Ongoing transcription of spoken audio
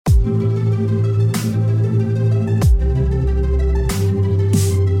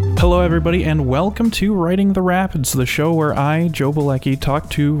everybody, and welcome to Writing the Rapids, the show where I, Joe Bilecki, talk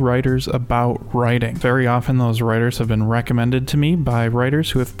to writers about writing. Very often those writers have been recommended to me by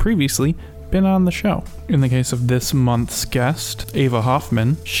writers who have previously been on the show. In the case of this month's guest, Ava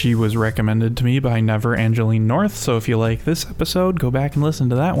Hoffman, she was recommended to me by Never Angeline North, so if you like this episode, go back and listen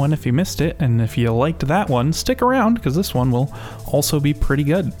to that one if you missed it, and if you liked that one, stick around, because this one will also be pretty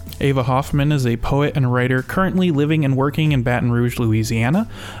good. Ava Hoffman is a poet and writer currently living and working in Baton Rouge, Louisiana.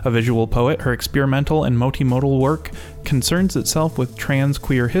 A visual poet, her experimental and multimodal work concerns itself with trans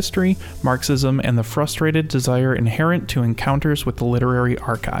queer history, Marxism, and the frustrated desire inherent to encounters with the literary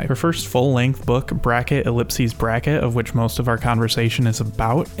archive. Her first full-length book, Bracket Ellipses Bracket, of which most of our conversation is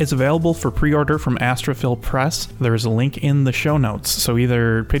about, is available for pre-order from Astrophil Press. There is a link in the show notes, so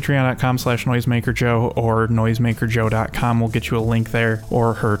either patreon.com/noisemakerjoe or noisemakerjoe.com will get you a link there,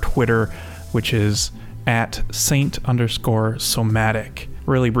 or her Twitter, which is at @saint_somatic.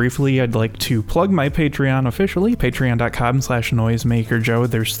 Really briefly, I'd like to plug my Patreon officially, patreon.com/noisemakerjoe.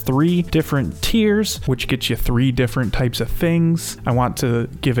 There's 3 different tiers, which get you 3 different types of things. I want to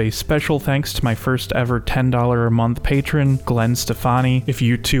give a special thanks to my first ever $10 a month patron, Glenn Stefani. If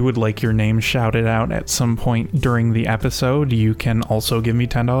you too would like your name shouted out at some point during the episode, you can also give me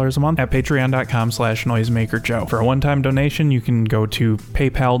 $10 a month at patreon.com/noisemakerjoe. For a one-time donation, you can go to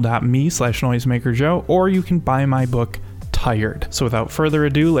paypal.me/noisemakerjoe, or you can buy my book, Tired. So without further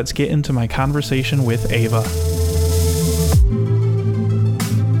ado, let's get into my conversation with Ava.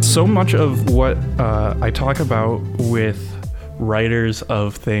 So much of what I talk about with writers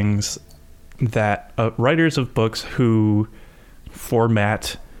of things that writers of books who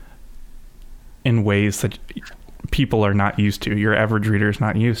format in ways that people are not used to, your average reader is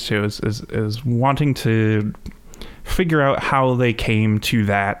not used to, is wanting to figure out how they came to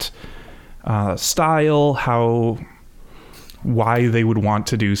that style, why they would want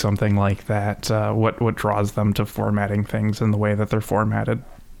to do something like that, what draws them to formatting things in the way that they're formatted.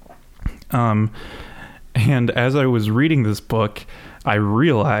 And as I was reading this book, I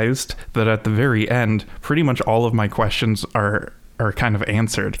realized that at the very end, pretty much all of my questions are kind of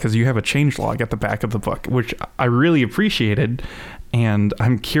answered, because you have a changelog at the back of the book, which I really appreciated, and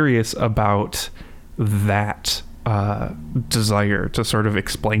I'm curious about that desire to sort of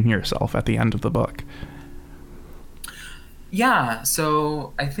explain yourself at the end of the book. Yeah,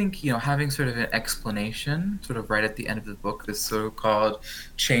 so I think, having sort of an explanation sort of right at the end of the book, this so-called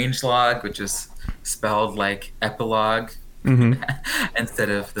changelog, which is spelled like epilogue, instead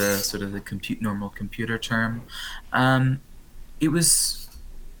of the sort of the normal computer term. It's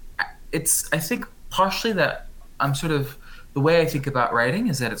I think partially that I'm sort of, the way I think about writing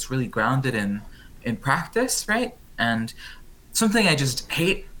is that it's really grounded in practice, right? And something I just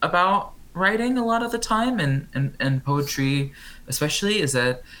hate about writing a lot of the time, and poetry especially, is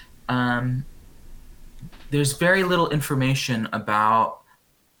that there's very little information about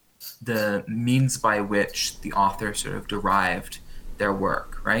the means by which the author sort of derived their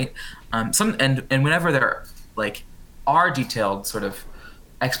work, right? And whenever there are detailed sort of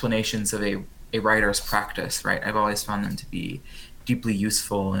explanations of a writer's practice, right, I've always found them to be deeply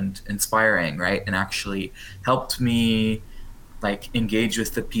useful and inspiring, right, and actually helped me engage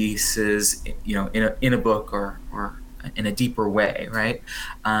with the pieces, in a book or in a deeper way, right?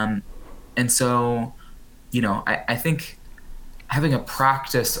 And so, I think having a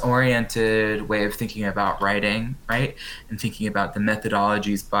practice-oriented way of thinking about writing, right, and thinking about the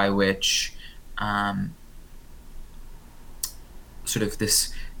methodologies by which sort of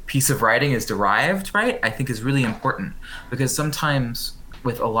this piece of writing is derived, right, I think is really important, because sometimes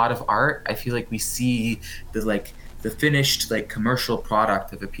with a lot of art, I feel like we see the finished commercial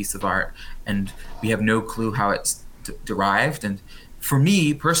product of a piece of art, and we have no clue how it's derived. And for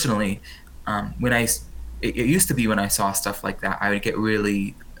me personally, it used to be when I saw stuff like that, I would get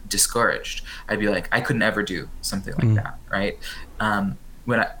really discouraged. I'd be like, I couldn't ever do something like that, right?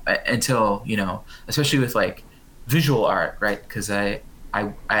 Until especially with visual art, right? Because I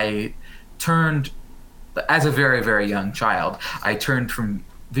turned, as a very, very young child, I turned from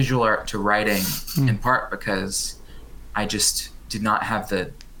visual art to writing in part because I just did not have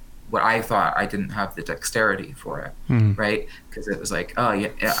what I thought I didn't have the dexterity for it, right? Because it was like, oh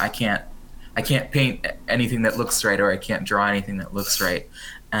yeah, I can't paint anything that looks right, or I can't draw anything that looks right.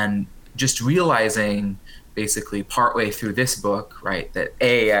 And just realizing basically partway through this book, right, that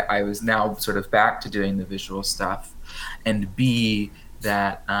A, I was now sort of back to doing the visual stuff, and B,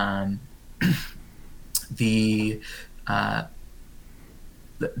 that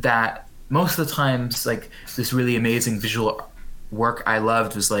that most of the times, this really amazing visual work I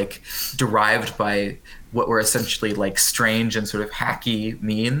loved was like derived by what were essentially like strange and sort of hacky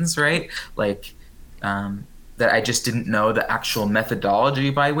means, right? Like that I just didn't know the actual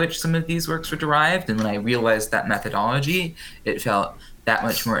methodology by which some of these works were derived. And when I realized that methodology, it felt that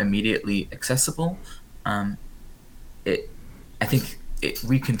much more immediately accessible. I think it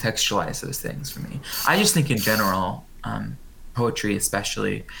recontextualized those things for me. I just think in general, poetry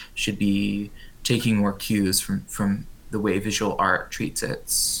especially should be taking more cues from the way visual art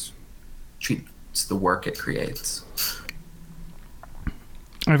treats the work it creates.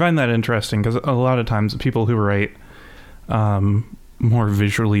 I find that interesting because a lot of times people who write more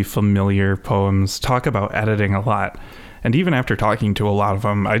visually familiar poems talk about editing a lot. And even after talking to a lot of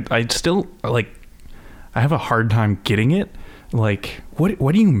them, I still, like, I have a hard time getting it. Like, what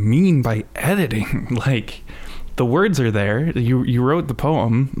do you mean by editing? Like, the words are there. You wrote the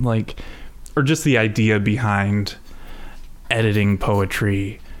poem, like, or just the idea behind editing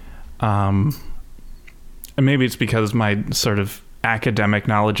poetry. And maybe it's because my sort of academic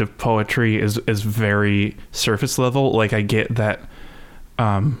knowledge of poetry is very surface level. Like, I get that,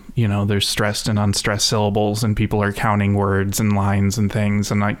 there's stressed and unstressed syllables and people are counting words and lines and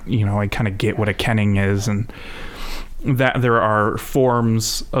things. And I kind of get what a kenning is, and that there are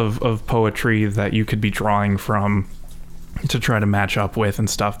forms of poetry that you could be drawing from to try to match up with and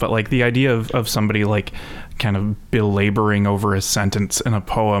stuff. But like the idea of somebody like kind of belaboring over a sentence in a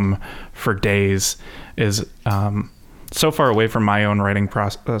poem for days is so far away from my own writing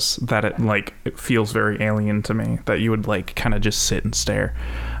process that it feels very alien to me, that you would like kind of just sit and stare.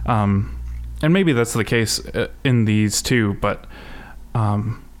 And maybe that's the case in these too, but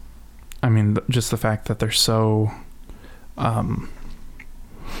I mean, just the fact that they're so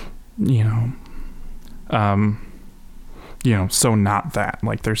so not that,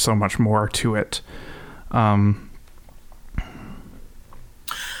 like, there's so much more to it.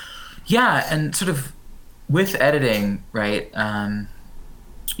 Yeah, and sort of with editing, right?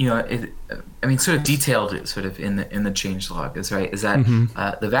 Sort of detailed, sort of in the changelog is right. Is that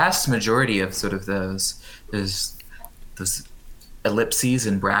the vast majority of sort of those ellipses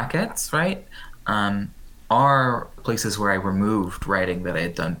and brackets, right? Are places where I removed writing that I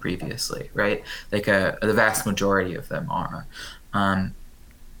had done previously, right? Like the vast majority of them are.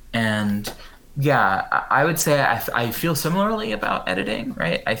 And yeah, I would say I feel similarly about editing,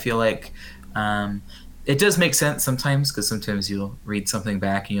 right? I feel like it does make sense sometimes, because sometimes you'll read something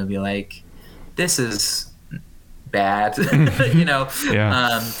back and you'll be like, this is bad,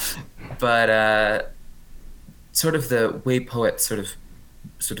 Yeah. But sort of the way poets sort of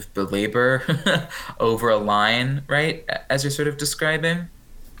belabor over a line, right, as you're sort of describing.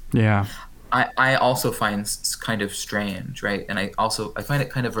 Yeah. I also find kind of strange, right? And I find it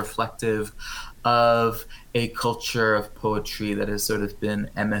kind of reflective of a culture of poetry that has sort of been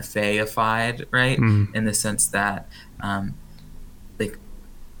MFA-ified, right? In the sense that like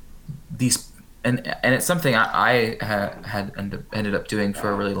these, and it's something I had ended up doing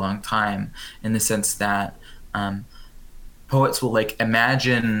for a really long time, in the sense that poets will like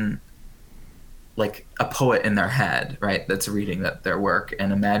imagine like a poet in their head, right? That's reading their work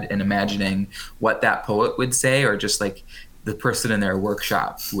and imagining what that poet would say, or just like the person in their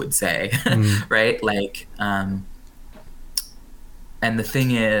workshop would say, right? Like, and the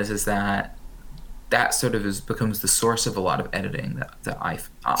thing is that sort of becomes the source of a lot of editing that I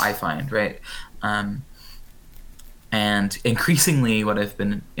find, right? And increasingly what I've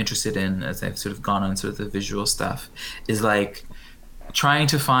been interested in as I've sort of gone on sort of the visual stuff is like trying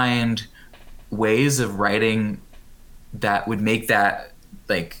to find ways of writing that would make that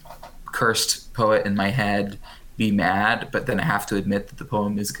like cursed poet in my head be mad, but then I have to admit that the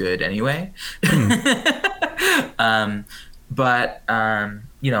poem is good anyway.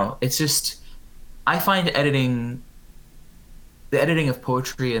 It's just, I find the editing of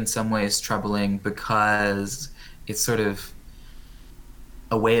poetry in some ways troubling, because it's sort of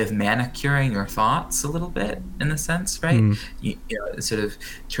a way of manicuring your thoughts a little bit, in a sense, right? Sort of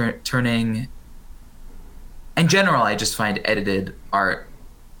turning. In general, I just find edited art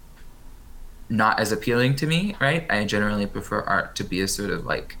not as appealing to me, right? I generally prefer art to be a sort of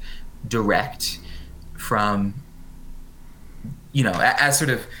like direct from, as sort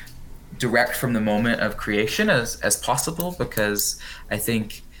of direct from the moment of creation as possible, because I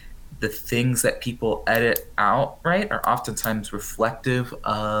think the things that people edit out, right, are oftentimes reflective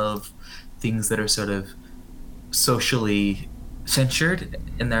of things that are sort of socially censured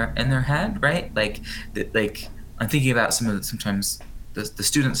in their head, right? Like I'm thinking about sometimes the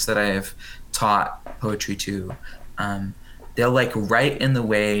students that I have taught poetry to, they'll like write in the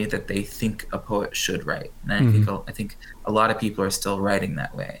way that they think a poet should write. And I think a lot of people are still writing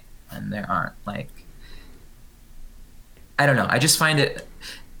that way, and there aren't like, I don't know. I just find it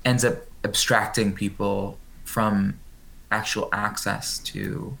ends up abstracting people from actual access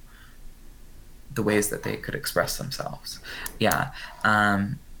to the ways that they could express themselves. Yeah.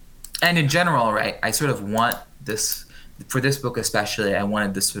 And in general, right, I sort of want this, for this book especially, I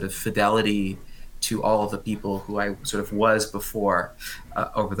wanted this sort of fidelity to all of the people who I sort of was before,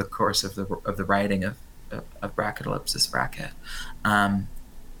 over the course of the writing of Bracket Ellipsis Bracket.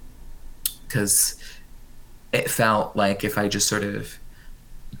 Because it felt like if I just sort of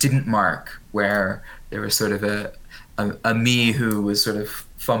didn't mark, where there was sort of a me who was sort of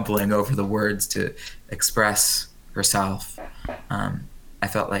fumbling over the words to express herself, I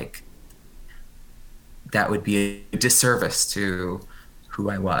felt like that would be a disservice to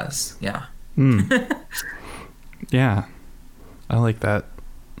who I was. Yeah. Yeah, I like that.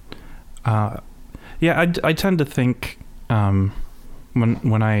 Yeah, I tend to think, when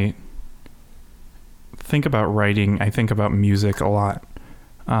I think about writing, I think about music a lot.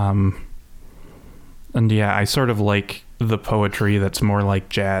 And yeah, I sort of like the poetry that's more like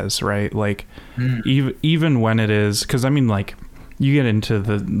jazz, right? Like, even when it is, because I mean, like, you get into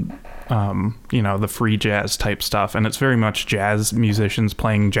the the free jazz type stuff, and it's very much jazz musicians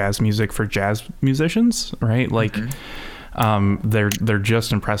playing jazz music for jazz musicians, right? Like, they're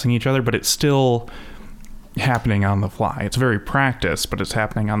just impressing each other, but it's still happening on the fly. It's very practiced, but it's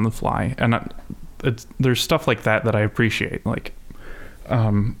happening on the fly, and there's stuff like that I appreciate, like,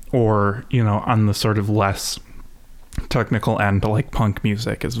 or on the sort of less technical end, like punk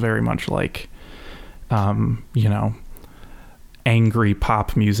music is very much like, angry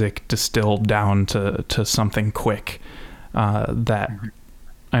pop music distilled down to something quick, that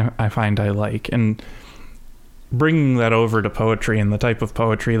I find I like. And bringing that over to poetry, and the type of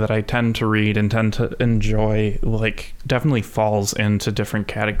poetry that I tend to read and tend to enjoy, like, definitely falls into different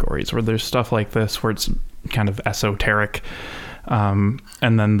categories, where there's stuff like this where it's kind of esoteric, and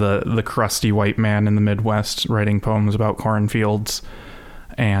then the crusty white man in the Midwest writing poems about cornfields,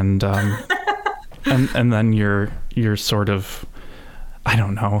 and and then you're sort of, I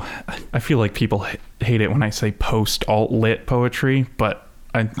don't know, I feel like people hate it when I say post-alt-lit poetry, but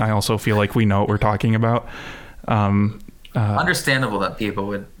I also feel like we know what we're talking about. Understandable that people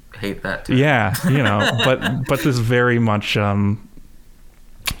would hate that too. Yeah, but this very much, auto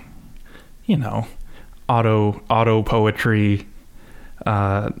poetry,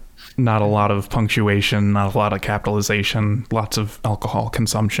 not a lot of punctuation, not a lot of capitalization, lots of alcohol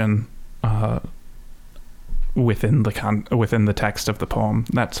consumption, within the text of the poem,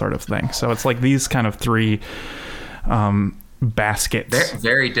 that sort of thing. So it's like these kind of three baskets. They're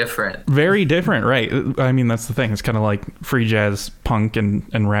very different. Very different, right? I mean, that's the thing. It's kind of like free jazz, punk,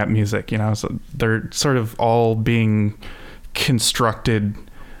 and rap music, so they're sort of all being constructed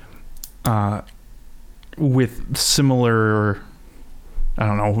with similar, I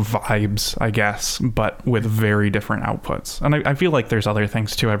don't know, vibes, I guess, but with very different outputs. And I feel like there's other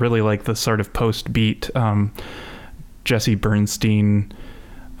things too. I really like the sort of post-beat, Jesse Bernstein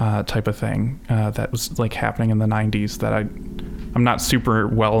type of thing that was like happening in the 90s, that I'm not super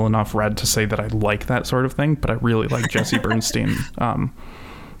well enough read to say that I like that sort of thing, but I really like Jesse Bernstein.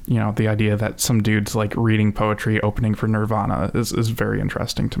 The idea that some dude's like reading poetry opening for Nirvana is very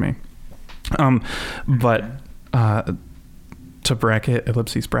interesting to me. But to Bracket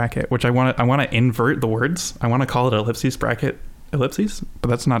Ellipses Bracket, which I want to invert the words. I want to call it Ellipses Bracket Ellipses, but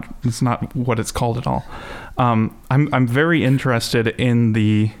that's not what it's called at all. I'm very interested in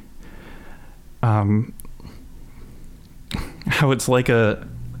the how it's like a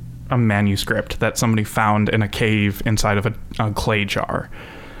manuscript that somebody found in a cave inside of a clay jar,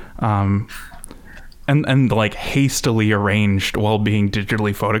 and like hastily arranged while being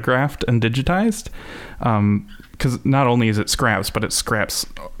digitally photographed and digitized. Because not only is it scraps, but it's scraps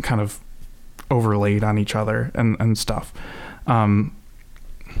kind of overlaid on each other and stuff.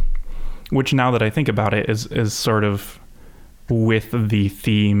 Which, now that I think about it, is sort of with the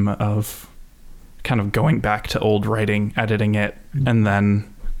theme of kind of going back to old writing, editing it, and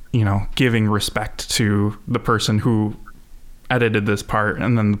then, giving respect to the person who edited this part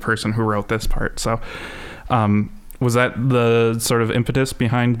and then the person who wrote this part. So, was that the sort of impetus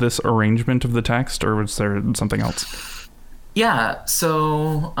behind this arrangement of the text, or was there something else? Yeah.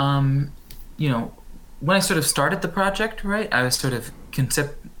 So, when I sort of started the project, right, I was sort of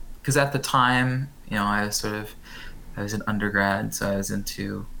because at the time, I was an undergrad, so I was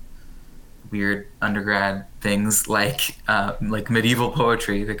into weird undergrad things like medieval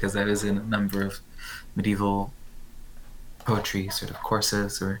poetry, because I was in a number of medieval poetry sort of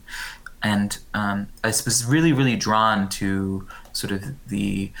courses, and I was really, really drawn to sort of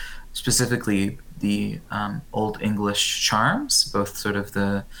specifically the Old English charms, both sort of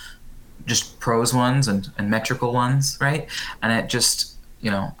the just prose ones and metrical ones, right? And it just,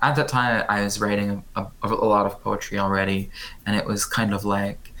 at that time I was writing a lot of poetry already, and it was kind of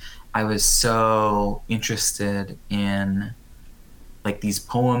like I was so interested in like these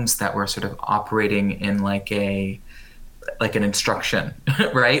poems that were sort of operating in like an instruction,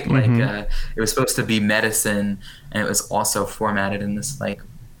 right? Mm-hmm. Like it was supposed to be medicine, and it was also formatted in this like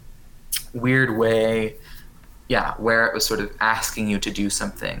weird way, yeah, where it was sort of asking you to do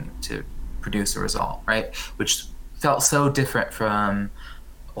something to produce a result, right? Which felt so different from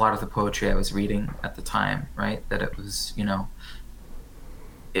a lot of the poetry I was reading at the time, right? That it was,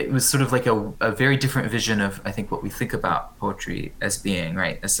 it was sort of like a very different vision of, I think, what we think about poetry as being,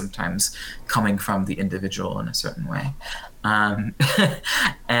 right? As sometimes coming from the individual in a certain way. And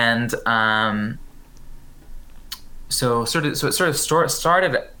so it sort of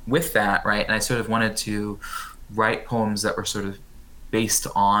started with that, right? And I sort of wanted to write poems that were sort of based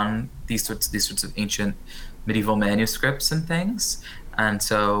on these sorts of ancient medieval manuscripts and things. And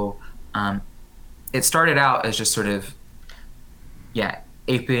so it started out as just sort of, yeah,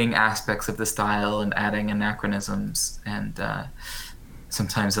 aping aspects of the style and adding anachronisms and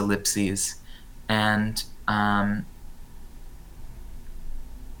sometimes ellipses. And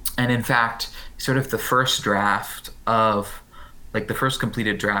in fact, sort of the first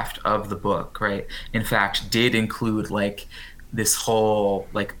completed draft of the book, right, in fact, did include like this whole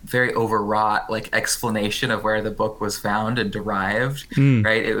like very overwrought like explanation of where the book was found and derived,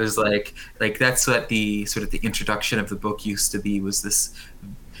 right? It was like that's what the sort of the introduction of the book used to be, was this.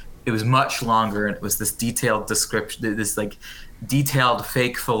 It was much longer, and it was this detailed description, this like detailed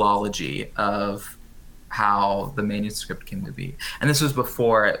fake philology of how the manuscript came to be. And this was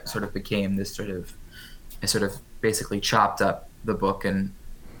before it sort of became this I sort of basically chopped up the book and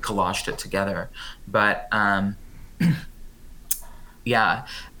collaged it together. But yeah,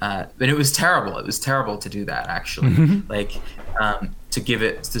 but it was terrible. It was terrible to do that, actually. Mm-hmm. Like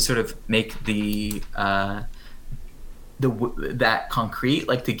to sort of make that concrete,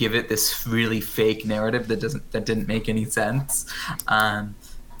 like to give it this really fake narrative that didn't make any sense. But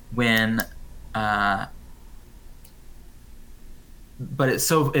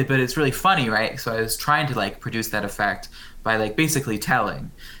it's really funny, right? So I was trying to like produce that effect by like basically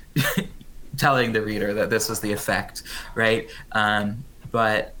telling the reader that this was the effect, right?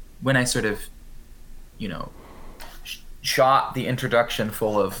 But when I sort of, shot the introduction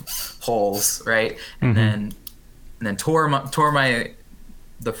full of holes, right, and then tore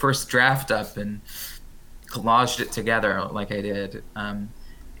the first draft up and collaged it together like I did,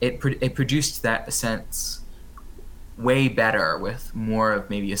 it produced that sense way better, with more of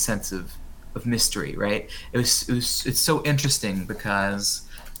maybe a sense of mystery, right? It's so interesting because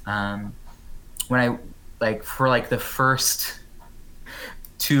when I for the first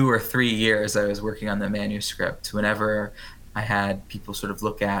 2 or 3 years I was working on the manuscript, whenever I had people sort of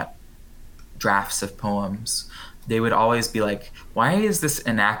look at drafts of poems, they would always be like, why is this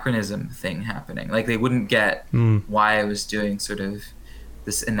anachronism thing happening? Like they wouldn't get why I was doing sort of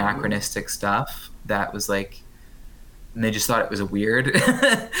this anachronistic stuff that was like, and they just thought it was a weird,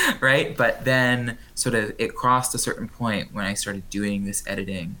 right? But then sort of it crossed a certain point when I started doing this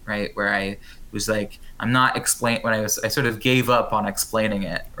editing, right? Where I was like, I'm not I sort of gave up on explaining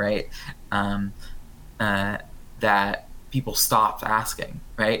it, right? That people stopped asking,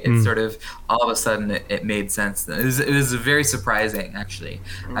 right? It sort of, all of a sudden it made sense. It was very surprising, actually.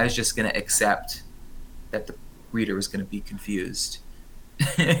 I was just going to accept that the reader was going to be confused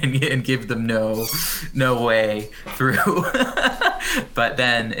and give them no way through. But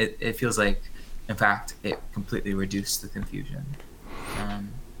then it feels like, in fact, it completely reduced the confusion.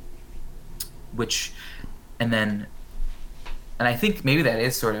 And I think maybe that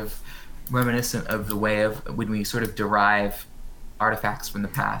is sort of reminiscent of the way of when we sort of derive artifacts from the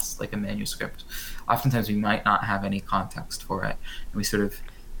past, like a manuscript. Oftentimes we might not have any context for it, and we sort of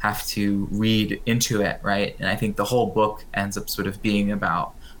have to read into it, right? And I think the whole book ends up sort of being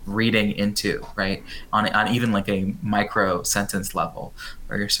about reading into, right? On even like a micro sentence level,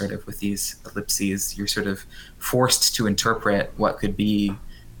 where you're sort of with these ellipses, you're sort of forced to interpret what could be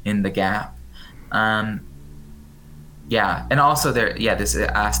in the gap. Yeah, and also this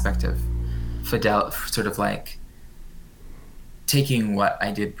aspect of sort of like taking what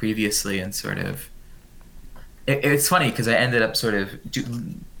I did previously and sort of, it's funny because I ended up sort of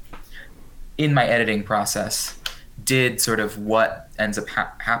in my editing process did sort of what ends up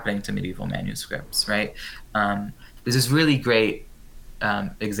happening to medieval manuscripts, right? there's this really great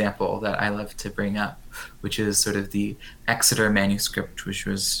example that I love to bring up, which is sort of the Exeter manuscript, which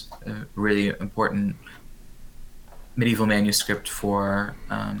was a really important medieval manuscript for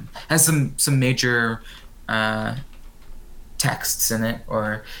has some major texts in it,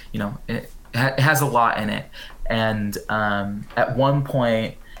 or it has a lot in it. And at one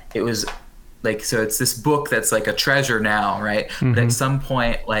point it was like, so it's this book that's like a treasure now, right? Mm-hmm. But at some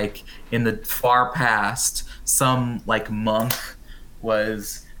point, like in the far past, some like monk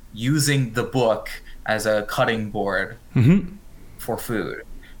was using the book as a cutting board mm-hmm. for food,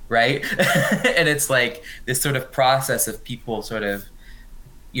 right? And it's like this sort of process of people sort of,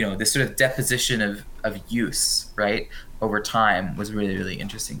 this sort of deposition of use, right, over time was really, really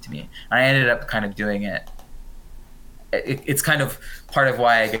interesting to me. I ended up kind of doing it. It's kind of part of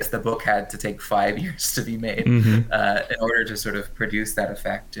why I guess the book had to take 5 years to be made, mm-hmm. In order to sort of produce that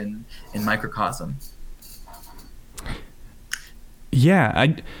effect in microcosm. Yeah,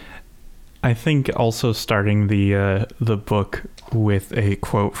 I think also starting the book with a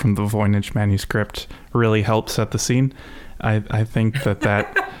quote from the Voynich manuscript really helps set the scene. I think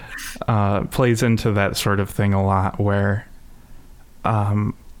that plays into that sort of thing a lot, where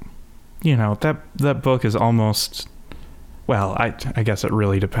that book is almost, well, I guess it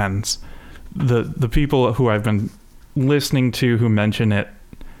really depends. The people who I've been listening to who mention it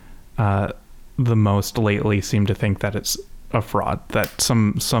the most lately seem to think that it's a fraud, that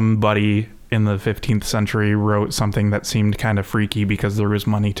somebody in the 15th century wrote something that seemed kind of freaky because there was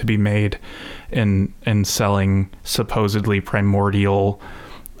money to be made in selling supposedly primordial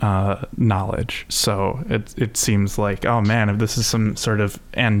knowledge. So it seems like, oh man, if this is some sort of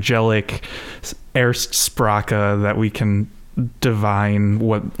angelic Erstsprache that we can divine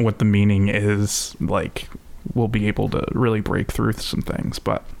what the meaning is, like we'll be able to really break through some things.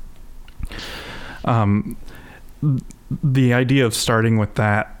 But the idea of starting with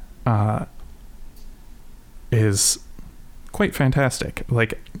that is quite fantastic.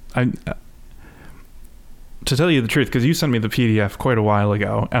 Like, to tell you the truth, because you sent me the PDF quite a while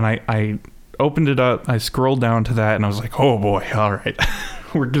ago, and I opened it up, I scrolled down to that, and I was like, oh boy, all right,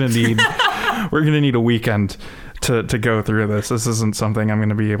 we're gonna need a weekend to go through this. This isn't something I'm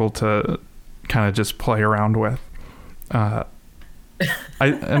gonna be able to kind of just play around with. I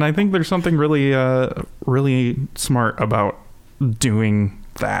think there's something really really smart about doing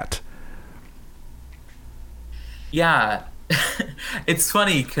that. Yeah. It's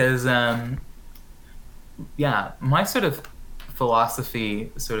funny because my sort of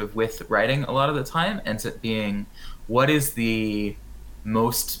philosophy sort of with writing a lot of the time ends up being, what is the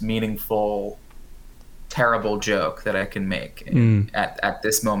most meaningful terrible joke that I can make at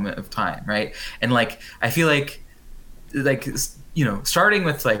this moment of time, right? And like I feel like starting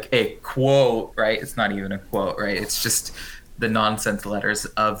with like a quote, right? It's not even a quote, right? It's just the nonsense letters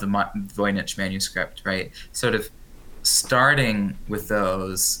of the Voynich manuscript, right? Sort of starting with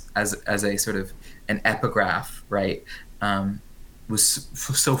those as a sort of an epigraph, right? Was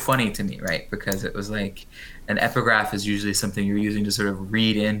so funny to me, right? Because it was like, an epigraph is usually something you're using to sort of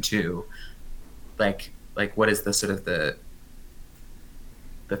read into, like what is the sort of the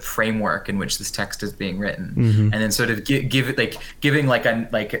framework in which this text is being written, and then sort of give it like giving like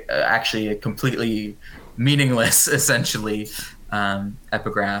actually a completely meaningless, essentially,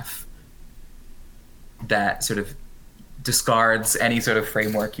 epigraph that sort of discards any sort of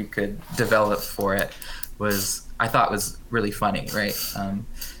framework you could develop for it, I thought was really funny, right?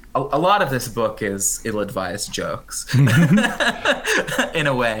 A lot of this book is ill-advised jokes in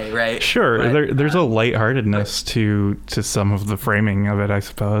a way, right? Sure, but, there's a lightheartedness to some of the framing of it, I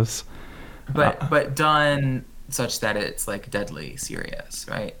suppose. But done such that it's like deadly serious,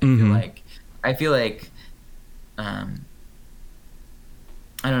 right? I feel like I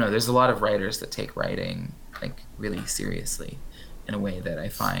don't know, there's a lot of writers that take writing like really seriously in a way that I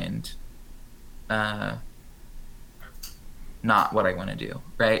find not what I want to do,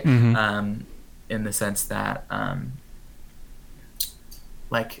 right? In the sense that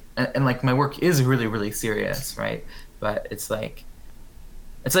like my work is really, really serious, right? But it's like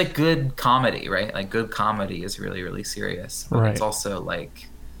good comedy, right? Like good comedy is really, really serious, but it's also like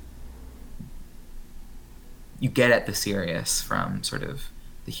you get at the serious from sort of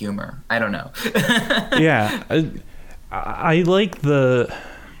the humor. I don't know. Yeah, I like the,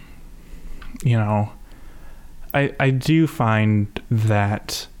 I do find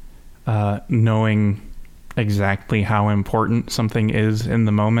that knowing exactly how important something is in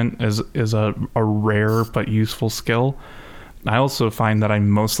the moment is a rare but useful skill. I also find that I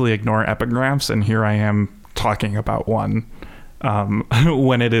mostly ignore epigraphs, and here I am talking about one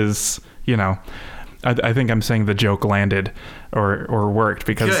when it is, I think I'm saying the joke landed or worked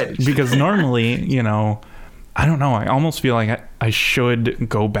because normally, you know, I don't know. I almost feel like I should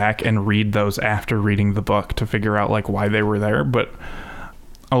go back and read those after reading the book to figure out like why they were there. But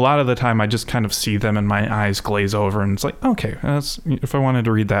a lot of the time I just kind of see them and my eyes glaze over and it's like, okay, if I wanted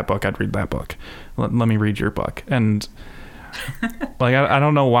to read that book, I'd read that book. Let me read your book. And like, I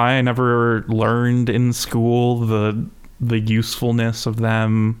don't know why I never learned in school the usefulness of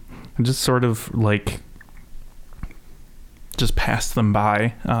them. I just sort of like just passed them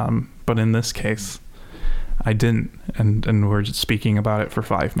by. But in this case, I didn't. And we're just speaking about it for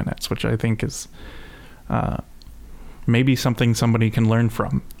 5 minutes, which I think is maybe something somebody can learn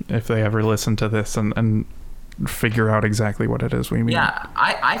from if they ever listen to this and figure out exactly what it is we mean. Yeah,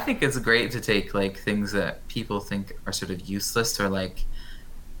 I think it's great to take like things that people think are sort of useless, or like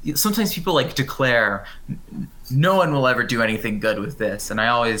sometimes people like declare no one will ever do anything good with this, and I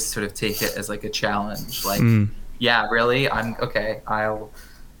always sort of take it as like a challenge, like yeah, really, I'm okay, I'll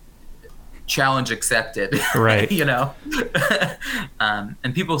challenge accepted, right? You know.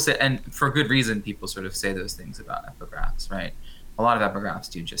 And people say, and for good reason, people sort of say those things about epigraphs, right? A lot of epigraphs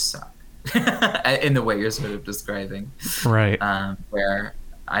do just suck in the way you're sort of describing, right? Where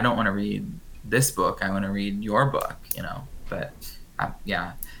I don't want to read this book, I want to read your book, you know. But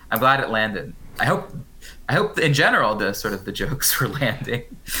yeah, I'm glad it landed. I hope in general the sort of the jokes were landing.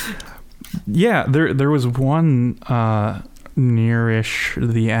 Yeah, there was one nearish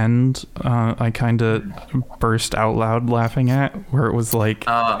the end I kind of burst out loud laughing at, where it was like,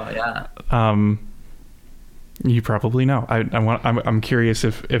 oh yeah, you probably know. I'm curious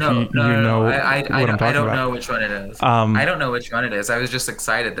if you know what I'm talking about. I don't know which one it is. I don't know which one it is. I was just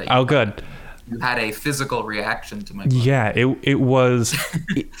excited that good. You had a physical reaction to my book. Yeah, it was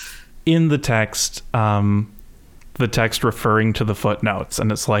in the text. The text referring to the footnotes,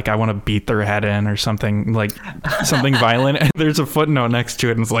 and it's like, I want to beat their head in or something, like something violent, and there's a footnote next to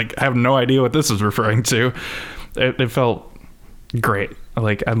it and it's like, I have no idea what this is referring to. It felt great.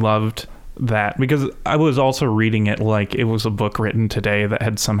 Like, I loved that, because I was also reading it like it was a book written today that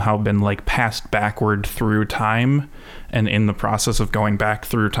had somehow been like passed backward through time, and in the process of going back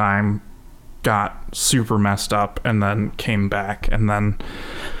through time got super messed up and then came back, and then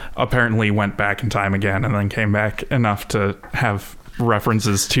apparently went back in time again and then came back enough to have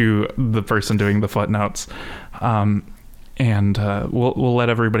references to the person doing the footnotes. And we'll let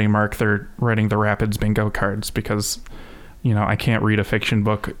everybody mark their Writing the Rapids bingo cards, because, you know, I can't read a fiction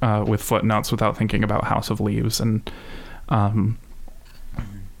book with footnotes without thinking about House of Leaves. And I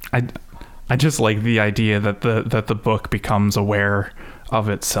just like the idea that the book becomes aware of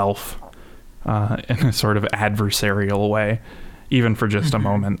itself in a sort of adversarial way, even for just a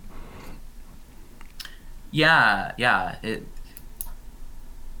moment. Yeah. It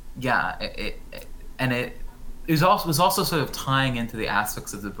was also sort of tying into the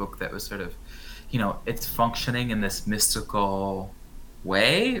aspects of the book that was sort of, you know, it's functioning in this mystical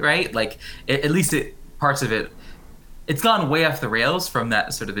way, right? Like, at least parts of it, it's gone way off the rails from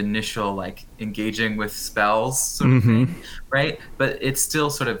that sort of initial like engaging with spells sort of thing, right? But it still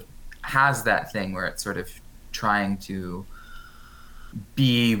sort of has that thing where it's sort of trying to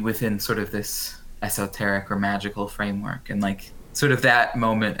be within sort of this esoteric or magical framework, and like sort of that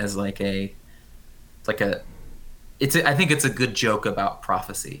moment as I think it's a good joke about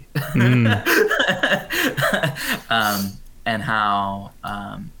prophecy. And how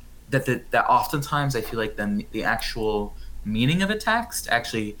that oftentimes I feel like the actual meaning of a text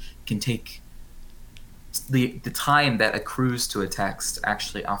actually can take the time that accrues to a text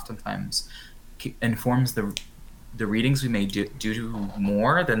actually oftentimes informs the readings we may do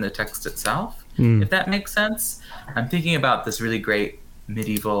more than the text itself, if that makes sense. I'm thinking about this really great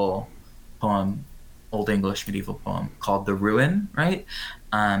medieval poem, Old English medieval poem called The Ruin, right?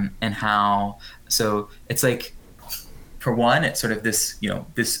 And how, so it's like, for one, it's sort of this, you know,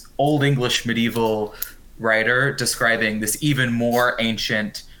 this Old English medieval writer describing this even more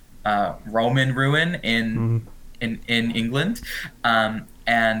ancient Roman ruin in England.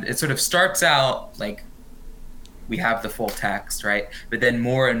 And it sort of starts out like, we have the full text, right? But then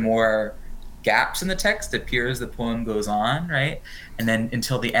more and more gaps in the text appear as the poem goes on, right? And then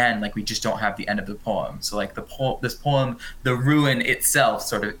until the end, like, we just don't have the end of the poem. So like this poem, The Ruin itself,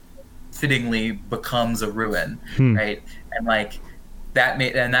 sort of fittingly becomes a ruin, right? And like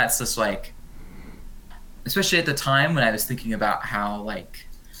and that's just like, especially at the time when I was thinking about how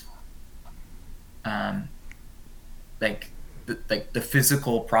the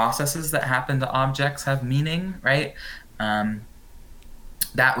physical processes that happen to objects have meaning, right?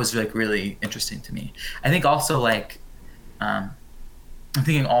 That was like really interesting to me. I think also like I'm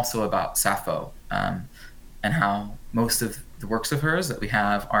thinking also about Sappho, and how most of the works of hers that we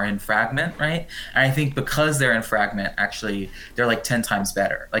have are in fragment, right? And I think because they're in fragment, actually, they're like 10 times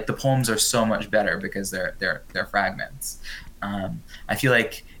better. Like the poems are so much better because they're fragments. I feel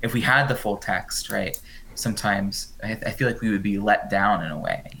like if we had the full text, right, sometimes I feel like we would be let down in a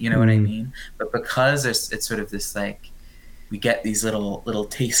way. You know what I mean? But because it's sort of this like, we get these little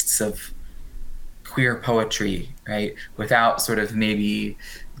tastes of queer poetry, right, without sort of maybe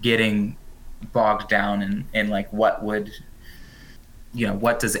getting bogged down in like what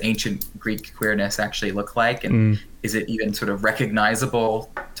does ancient Greek queerness actually look like, and is it even sort of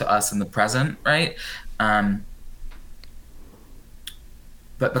recognizable to us in the present, right?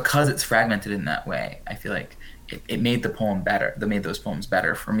 But because it's fragmented in that way, I feel like it made the poem better. That made those poems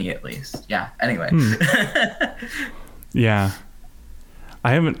better for me, at least. Yeah. Anyway. Yeah.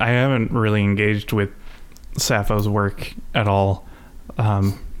 I haven't really engaged with Sappho's work at all,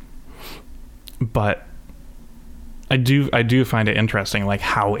 but I do find it interesting, like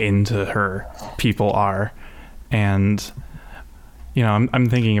how into her people are, and you know, I'm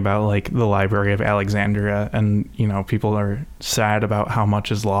thinking about like the Library of Alexandria, and you know, people are sad about how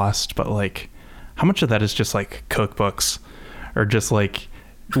much is lost, but like how much of that is just like cookbooks, or just like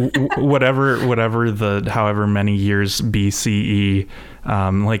whatever the however many years BCE,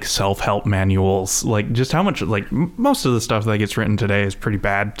 like self-help manuals, like just how much, like most of the stuff that gets written today is pretty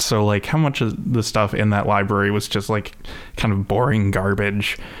bad. So like how much of the stuff in that library was just like kind of boring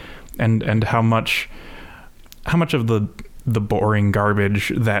garbage, and how much of the boring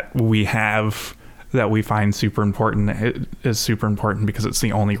garbage that we have that we find super important is super important because it's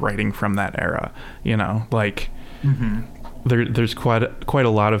the only writing from that era, you know, like there's quite a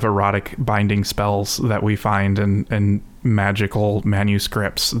lot of erotic binding spells that we find in magical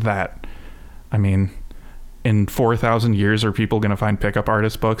manuscripts that, I mean, in 4,000 years are people going to find pickup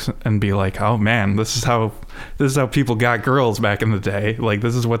artist books and be like, oh man, this is how people got girls back in the day, like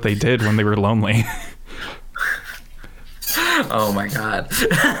this is what they did when they were lonely. Oh my God.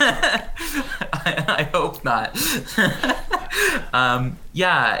 I hope not.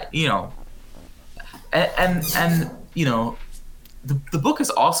 Yeah, you know, and you know, the book is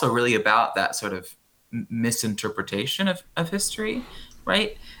also really about that sort of misinterpretation of history,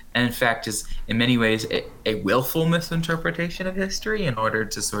 right? And in fact is in many ways a willful misinterpretation of history in order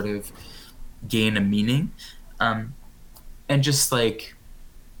to sort of gain a meaning. And just like,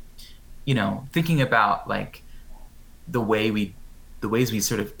 you know, thinking about like the ways we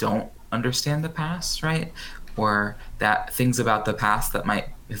sort of don't understand the past, right? Or that things about the past that might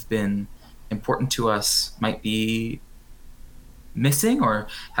have been important to us might be missing or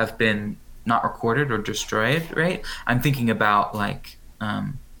have been not recorded or destroyed, right? I'm thinking about like,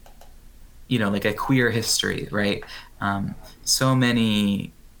 you know, like a queer history, right? So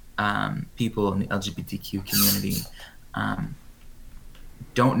many people in the LGBTQ community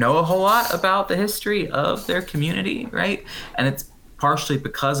don't know a whole lot about the history of their community, right? And it's partially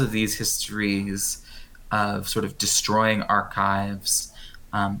because of these histories of sort of destroying archives,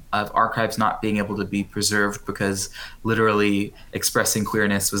 of archives not being able to be preserved because literally expressing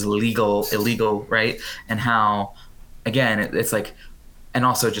queerness was illegal, right? And how, again, it's like, and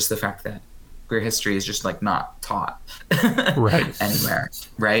also just the fact that queer history is just like not taught right anywhere,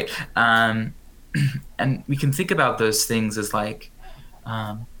 right? And we can think about those things as like,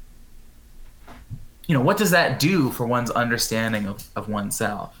 you know, what does that do for one's understanding of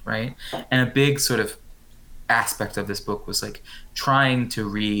oneself, right? And a big sort of aspect of this book was like trying to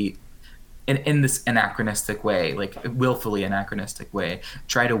read in this anachronistic way, like willfully anachronistic way,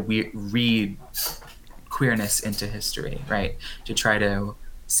 try to read queerness into history, right? To try to,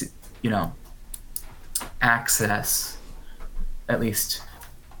 you know, access at least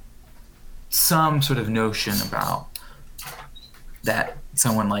some sort of notion about that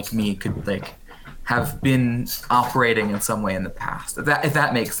someone like me could like have been operating in some way in the past, if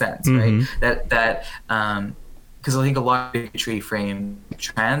that makes sense, right? That because I think a lot of bigotry frame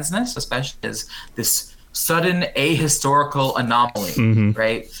transness, especially, as this sudden ahistorical anomaly,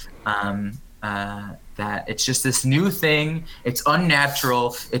 right? That it's just this new thing, it's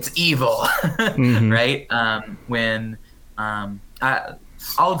unnatural, it's evil, right? When I'll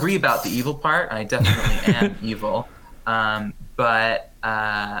agree about the evil part, I definitely am evil, but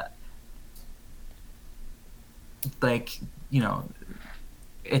like, you know,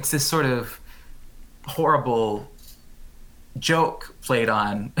 it's this sort of horrible joke played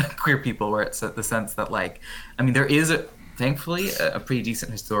on queer people, where it's the sense that, like, I mean, there is thankfully a pretty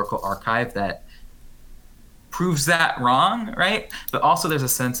decent historical archive that proves that wrong, right? But also there's a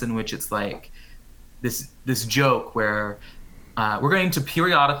sense in which it's like this joke where we're going to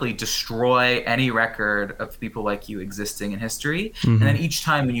periodically destroy any record of people like you existing in history. And then each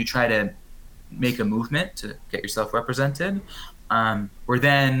time when you try to make a movement to get yourself represented, we're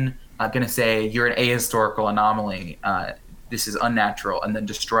then going to say you're an ahistorical anomaly. This is unnatural, and then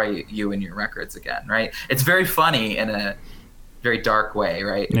destroy you and your records again, right? It's very funny in a very dark way,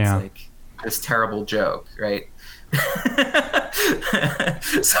 right? Yeah. It's like this terrible joke, right?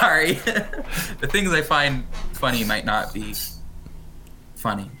 Sorry. The things I find funny might not be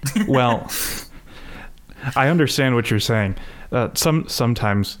funny. Well, I understand what you're saying.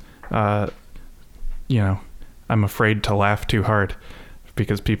 Sometimes, you know, I'm afraid to laugh too hard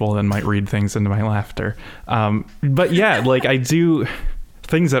because people then might read things into my laughter. But yeah, like I do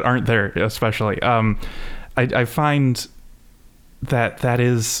things that aren't there, especially. I find that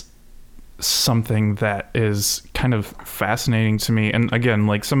is something that is kind of fascinating to me. And again,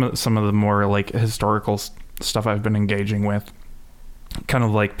 like some of the more like historical stuff I've been engaging with, kind of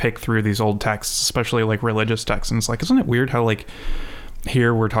like pick through these old texts, especially like religious texts, and it's like, isn't it weird how like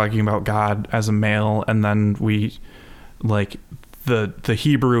here we're talking about God as a male, and then we like the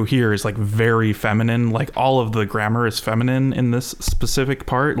Hebrew here is like very feminine, like all of the grammar is feminine in this specific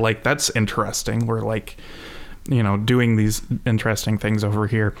part. Like that's interesting. We're like, you know, doing these interesting things over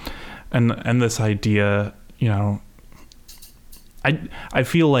here, and this idea, you know, I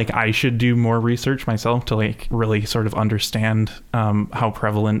feel like I should do more research myself to like really sort of understand how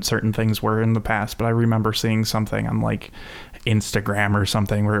prevalent certain things were in the past. But I remember seeing something on like Instagram or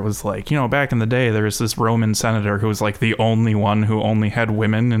something where it was like, you know, back in the day there was this Roman senator who was like the only one who only had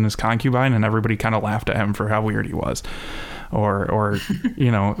women in his concubine, and everybody kind of laughed at him for how weird he was. Or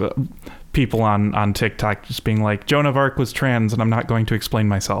you know, people on TikTok just being like, Joan of Arc was trans and I'm not going to explain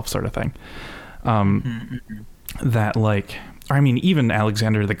myself, sort of thing. That like, I mean, even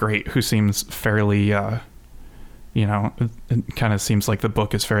Alexander the Great, who seems fairly, you know, it kind of seems like the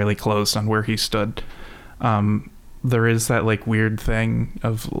book is fairly closed on where he stood. There is that like weird thing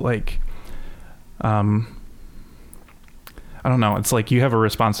of like, I don't know. It's like you have a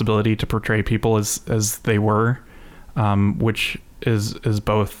responsibility to portray people as they were, which is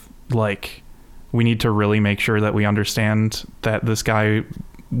both like, we need to really make sure that we understand that this guy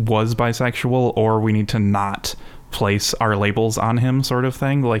was bisexual, or we need to not place our labels on him, sort of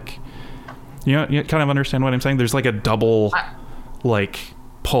thing. Like, you know, you kind of understand what I'm saying? There's like a double like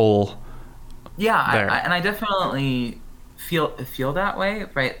pull. Yeah, I definitely feel that way,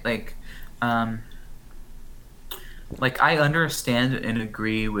 right? Like I understand and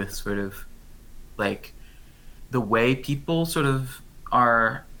agree with sort of like the way people sort of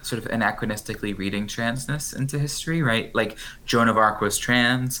are sort of anachronistically reading transness into history, right? Like Joan of Arc was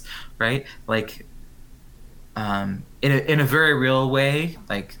trans, right? Like in a very real way,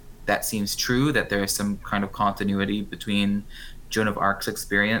 like that seems true, that there is some kind of continuity between Joan of Arc's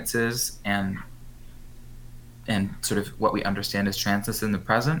experiences and sort of what we understand as transness in the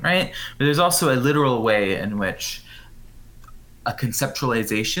present, right? But there's also a literal way in which a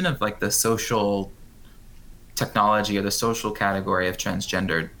conceptualization of like the social technology or the social category of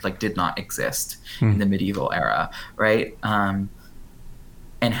transgender like did not exist in the medieval era, right? And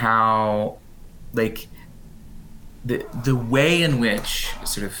how like the way in which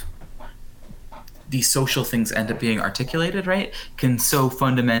sort of these social things end up being articulated, right, can so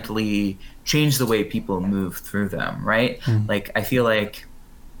fundamentally change the way people move through them, right? Like I feel like,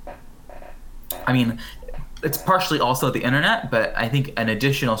 I mean, it's partially also the internet, but I think an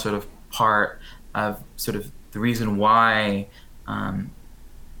additional sort of part of sort of the reason why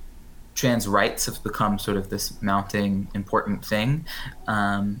trans rights have become sort of this mounting important thing,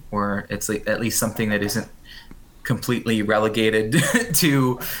 or it's like at least something that isn't completely relegated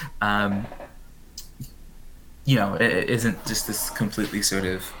to you know, it isn't just this completely sort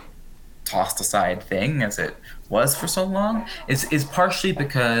of tossed aside thing as it was for so long, is partially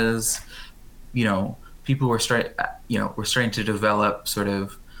because, you know, people were starting to develop sort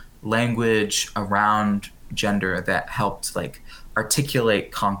of language around gender that helped like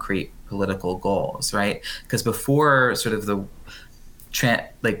articulate concrete political goals, right? Because before sort of the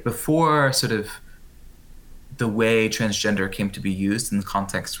way transgender came to be used in the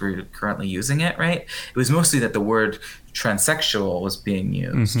context we're currently using it, right? It was mostly that the word transsexual was being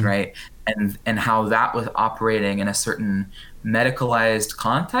used, right? And how that was operating in a certain medicalized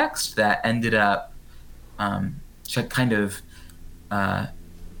context that ended up kind of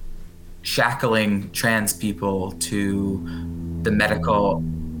shackling trans people to the medical.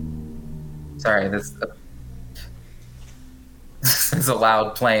 Sorry, this is a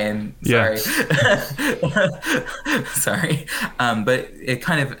loud plane. Sorry. Yeah. Sorry. But it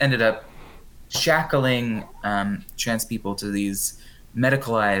kind of ended up shackling trans people to these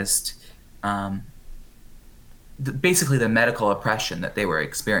medicalized, basically the medical oppression that they were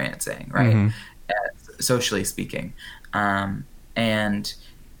experiencing, right? Mm-hmm. Socially speaking. And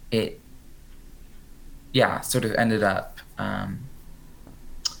it, sort of ended up, and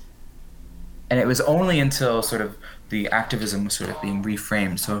it was only until sort of the activism was sort of being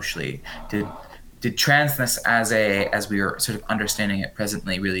reframed socially did transness as we were sort of understanding it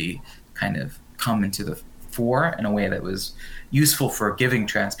presently really kind of come into the fore in a way that was useful for giving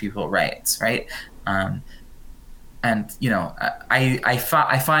trans people rights, right? And I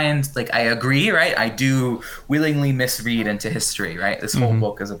find, like, I agree, right? I do willingly misread into history, right? This whole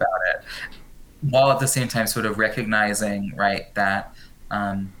book is about it, while at the same time sort of recognizing, right, that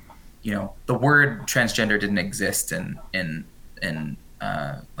the word transgender didn't exist in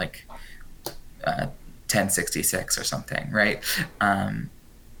 1066 or something, right?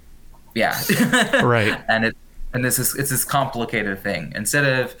 Right. And it's this complicated thing. And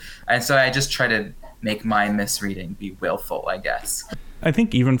so I just try to make my misreading be willful, I guess. I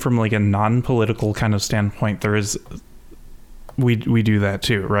think even from like a non-political kind of standpoint, there is, we do that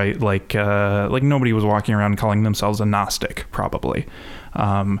too, right? Like nobody was walking around calling themselves a Gnostic, probably.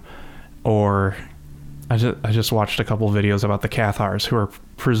 Or I just watched a couple of videos about the Cathars, who are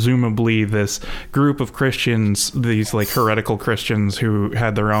presumably this group of Christians, these like heretical Christians who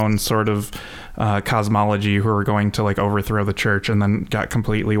had their own sort of cosmology, who were going to like overthrow the church and then got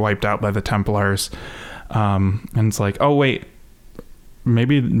completely wiped out by the Templars. And it's like, oh wait,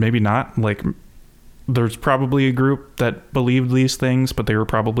 maybe not. Like, there's probably a group that believed these things, but they were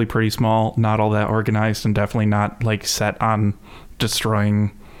probably pretty small, not all that organized, and definitely not like set on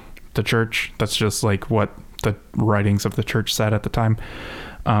destroying the church. That's just like what the writings of the church said at the time.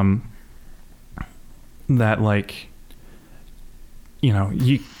 That like,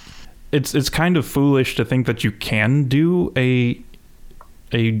 it's kind of foolish to think that you can do a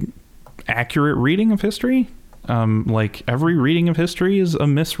accurate reading of history. Like, every reading of history is a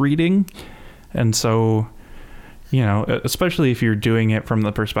misreading. And so, especially if you're doing it from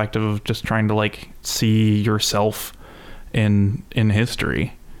the perspective of just trying to like see yourself in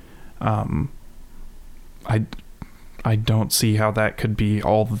history, I don't see how that could be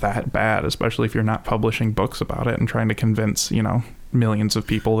all that bad, especially if you're not publishing books about it and trying to convince, millions of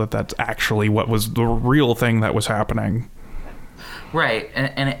people that that's actually what was the real thing that was happening. Right.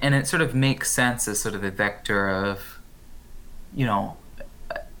 And it sort of makes sense as sort of a vector of,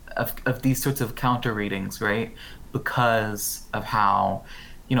 of these sorts of counter readings, right? Because of how,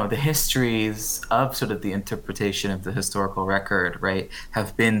 the histories of sort of the interpretation of the historical record, right,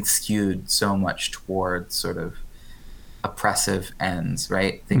 have been skewed so much towards sort of oppressive ends,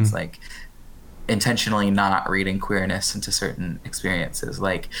 right? Things like intentionally not reading queerness into certain experiences,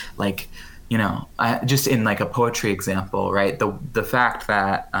 like just in like a poetry example, right? The fact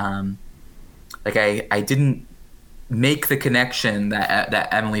that I didn't make the connection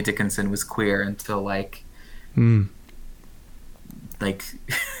that Emily Dickinson was queer until like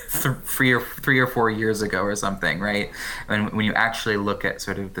 3 or 4 years ago or something, right? And when you actually look at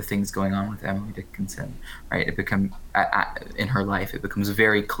sort of the things going on with Emily Dickinson, right, it becomes in her life, it becomes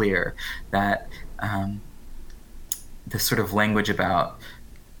very clear that this sort of language about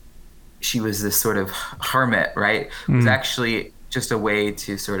she was this sort of hermit, right, was actually just a way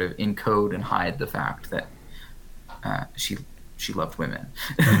to sort of encode and hide the fact that she loved women,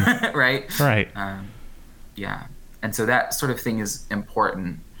 right? Right. And so that sort of thing is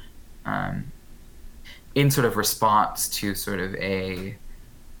important in sort of response to sort of a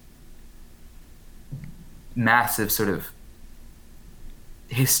massive sort of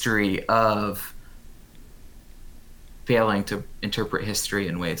history of failing to interpret history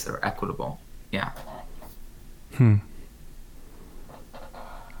in ways that are equitable. Yeah. Well,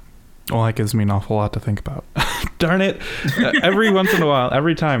 that gives me an awful lot to think about. Darn it. Every once in a while,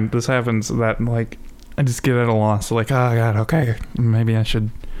 every time this happens, that like I just get at a loss. Like, oh god, okay, maybe I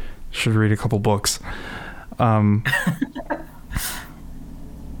should read a couple books. One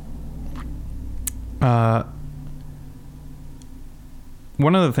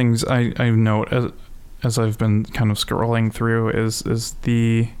of the things I note as I've been kind of scrolling through is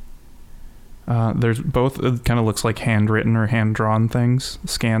the there's both, it kind of looks like handwritten or hand drawn things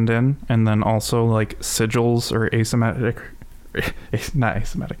scanned in, and then also like sigils or asemic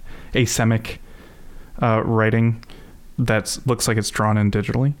writing that looks like it's drawn in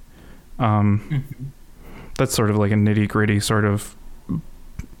digitally. That's sort of like a nitty-gritty sort of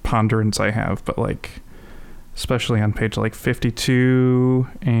ponderance I have, but like especially on page like 52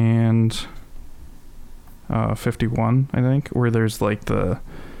 and 51, I think, where there's like the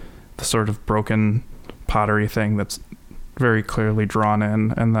the sort of broken pottery thing that's very clearly drawn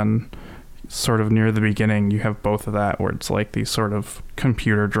in, and then sort of near the beginning you have both of that, where it's like these sort of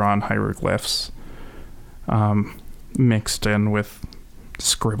computer drawn hieroglyphs mixed in with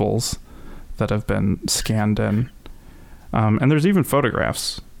scribbles that have been scanned in, and there's even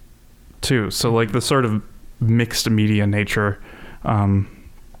photographs too, so like the sort of mixed media nature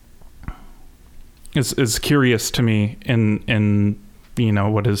is curious to me in you know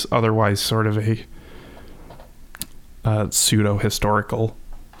what is otherwise sort of a pseudo historical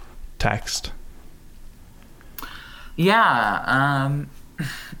text. Yeah,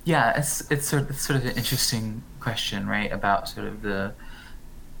 it's sort of an interesting question, right? About sort of the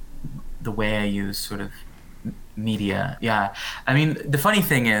way I use sort of media. Yeah, I mean, the funny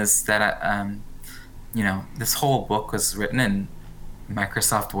thing is that you know, this whole book was written in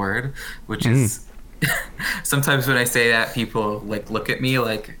Microsoft Word, which is sometimes when I say that, people like look at me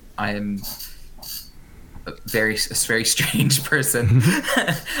like I'm a very strange person.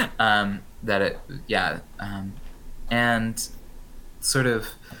 And sort of,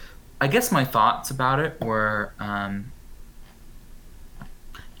 I guess my thoughts about it were,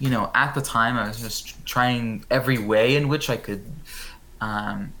 you know, at the time I was just trying every way in which I could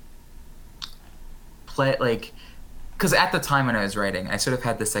play, like, because at the time when I was writing, I sort of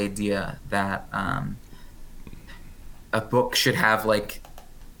had this idea that a book should have like,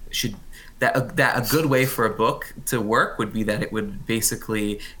 that a good way for a book to work would be that it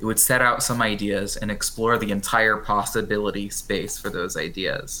would set out some ideas and explore the entire possibility space for those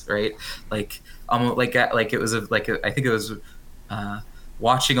ideas, right? Like it was I think it was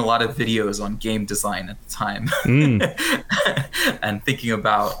watching a lot of videos on game design at the time and thinking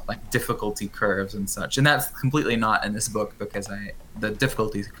about like difficulty curves and such. And that's completely not in this book because the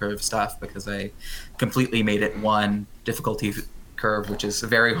difficulty curve stuff, because I completely made it one difficulty curve, which is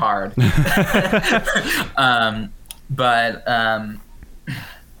very hard.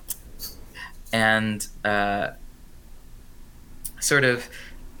 Sort of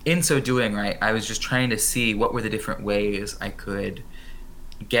in so doing, right, I was just trying to see what were the different ways I could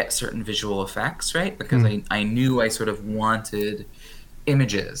get certain visual effects, right? Because I knew I sort of wanted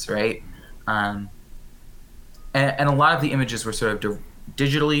images, right? And a lot of the images were sort of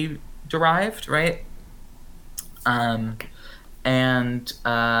digitally derived, right? And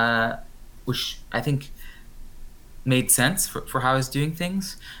which I think made sense for how I was doing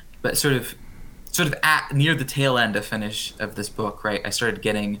things, but sort of at near the tail end of finish of this book, right, I started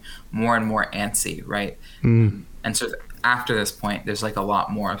getting more and more antsy, right? And so after this point, there's like a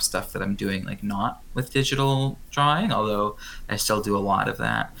lot more of stuff that I'm doing, like not with digital drawing, although I still do a lot of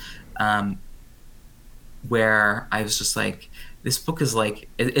that, where I was just like, this book is like,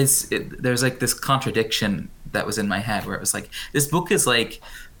 there's like this contradiction that was in my head where it was like, this book is like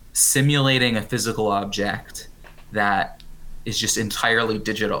simulating a physical object that is just entirely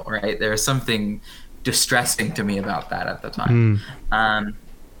digital, right? There was something distressing to me about that at the time.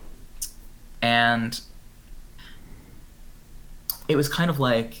 And it was kind of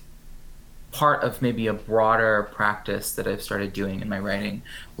like part of maybe a broader practice that I've started doing in my writing,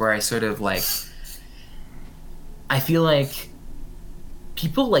 where I sort of like, I feel like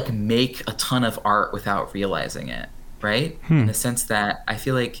people like make a ton of art without realizing it, right? In the sense that I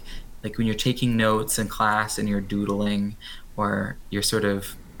feel like when you're taking notes in class and you're doodling, or you're sort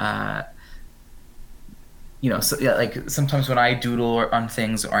of, you know, so, yeah, like sometimes when I doodle on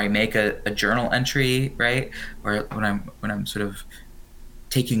things, or I make a journal entry, right? Or when I'm sort of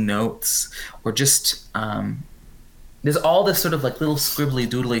taking notes, or just there's all this sort of like little scribbly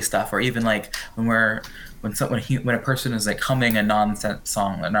doodly stuff, or even like when a person is like humming a nonsense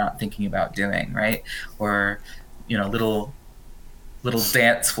song they're not thinking about doing, right? Or, you know, little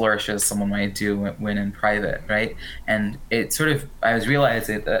dance flourishes someone might do when in private, right? And it sort of, I was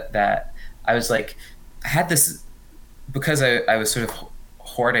realizing that I was like, I had this, because I was sort of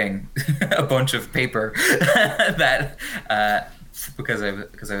hoarding a bunch of paper that because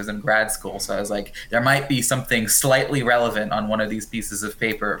I was in grad school, so I was like, there might be something slightly relevant on one of these pieces of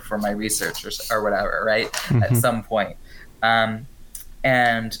paper for my research or whatever, right? At some point. And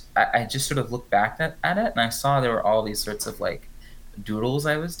I just sort of looked back at it, and I saw there were all these sorts of like doodles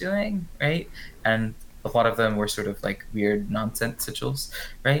I was doing, right? And a lot of them were sort of like weird nonsense sigils,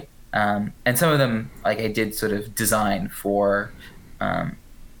 right? And some of them like I did sort of design for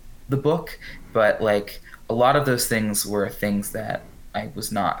the book, but like a lot of those things were things that I was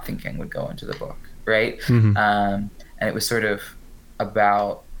not thinking would go into the book, right? And it was sort of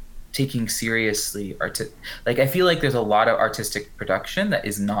about taking seriously like I feel like there's a lot of artistic production that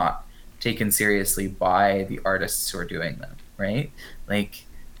is not taken seriously by the artists who are doing them, right? Like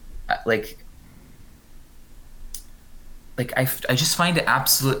like I just find it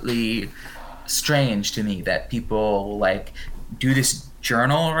absolutely strange to me that people like do this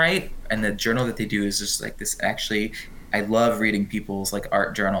journal, right? And the journal that they do is just like this. Actually, I love reading people's like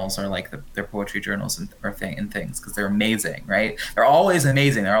art journals or like their poetry journals and things because they're amazing, right? They're always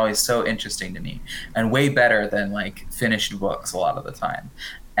amazing. They're always so interesting to me and way better than like finished books a lot of the time.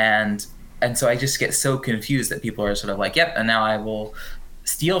 And so I just get so confused that people are sort of like, yep, and now I will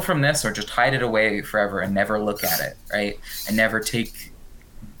steal from this or just hide it away forever and never look at it, right? And never take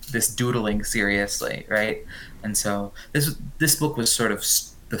this doodling seriously, right? And so this book was sort of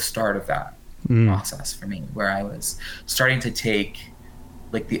the start of that process for me, where I was starting to take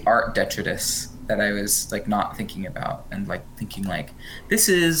like the art detritus that I was like not thinking about and like thinking like this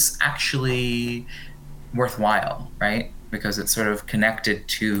is actually worthwhile, right? Because it's sort of connected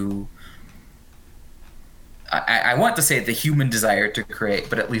to I want to say the human desire to create,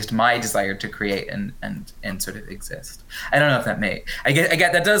 but at least my desire to create and sort of exist. I don't know if that I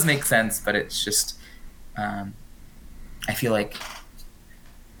get that does make sense, but it's just I feel like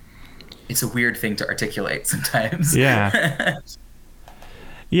it's a weird thing to articulate sometimes. Yeah.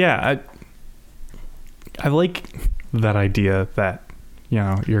 Yeah. I like that idea that, you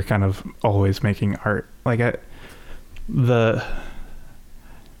know, you're kind of always making art. Like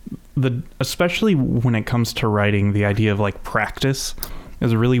especially when it comes to writing, the idea of like practice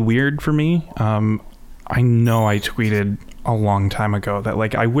is really weird for me. I know I tweeted a long time ago that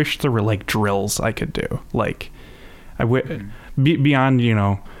like I wish there were like drills I could do. Like beyond, you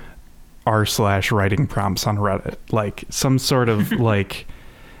know, r/writing prompts on Reddit, like some sort of like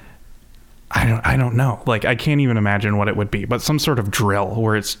I don't know. Like I can't even imagine what it would be, but some sort of drill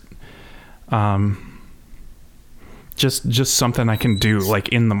where it's just something I can do like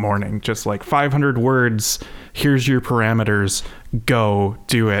in the morning, just like 500 words, here's your parameters, go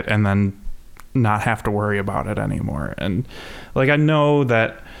do it, and then not have to worry about it anymore. And like I know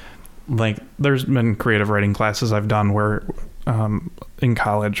that like there's been creative writing classes I've done where in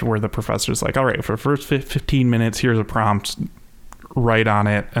college where the professor's like, all right, for the first 15 minutes here's a prompt, write on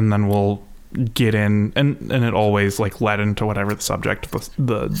it, and then we'll get in, and it always like led into whatever the subject of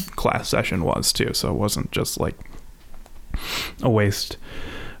the class session was too, so it wasn't just like a waste.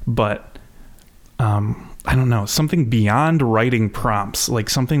 But I don't know, something beyond writing prompts, like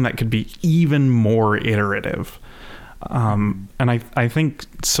something that could be even more iterative. And I think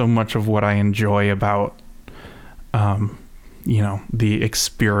so much of what I enjoy about you know, the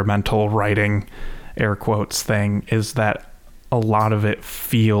experimental writing air quotes thing is that a lot of it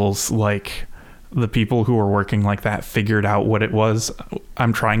feels like the people who were working like that figured out what it was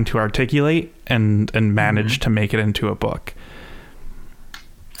I'm trying to articulate and managed to make it into a book.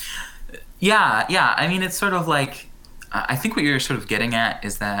 Yeah. I mean, it's sort of like, I think what you're sort of getting at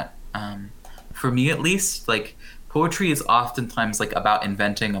is that, for me at least, like poetry is oftentimes like about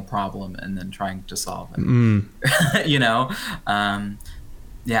inventing a problem and then trying to solve it. You know?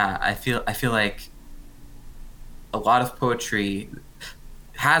 Yeah, I feel like a lot of poetry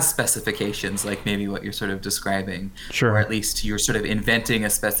has specifications, like maybe what you're sort of describing. Sure. Or at least you're sort of inventing a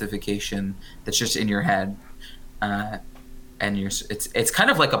specification that's just in your head. And it's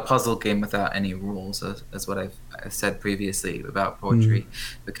kind of like a puzzle game without any rules, as what I've said previously about poetry,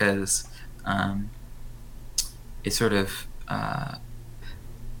 because it's sort of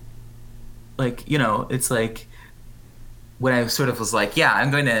like, you know, it's like when I sort of was like, yeah, I'm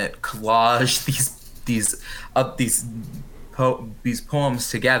going to collage these poems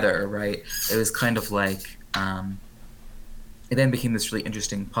together, right? It was kind of like it then became this really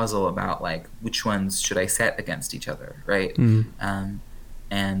interesting puzzle about like which ones should I set against each other, right?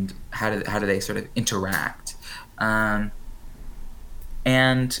 And how do they sort of interact?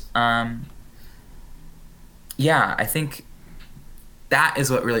 Yeah, I think that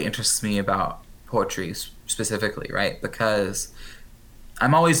is what really interests me about poetry specifically, right? Because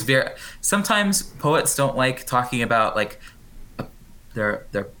I'm always sometimes poets don't like talking about like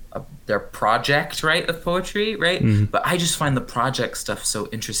their project, right, of poetry, right? But I just find the project stuff so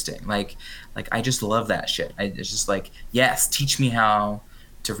interesting. Like I just love that shit. It's just like, yes, teach me how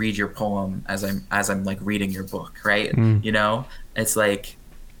to read your poem as I'm like reading your book, right? You know, it's like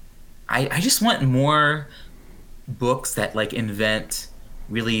I just want more books that like invent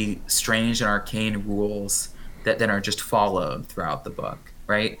really strange and arcane rules that then are just followed throughout the book,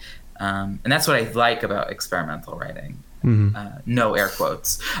 right? And that's what I like about experimental writing. No air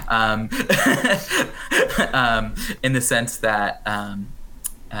quotes. In the sense that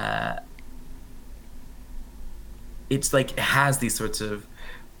it's like it has these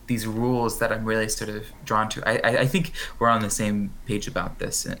these rules that I'm really sort of drawn to. I think we're on the same page about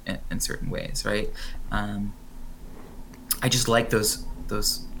this in certain ways, right? I just like those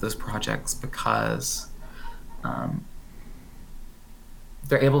projects because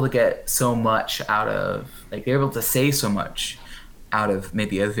they're able to get so much out of, like, they're able to say so much out of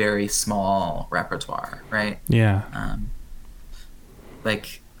maybe a very small repertoire, right? Yeah.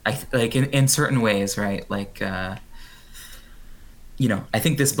 Like in certain ways, right? Like, you know, I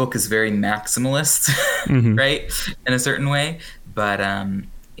think this book is very maximalist, Mm-hmm. right? In a certain way, but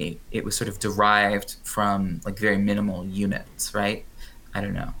it was sort of derived from like very minimal units, right? I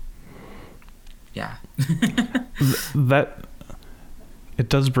don't know. Yeah. That it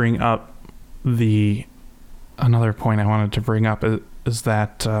does bring up another point I wanted to bring up is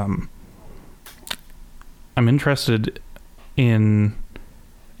that I'm interested in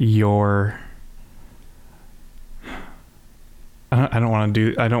your. I don't want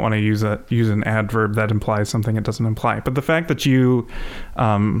to use an adverb that implies something it doesn't imply. But the fact that you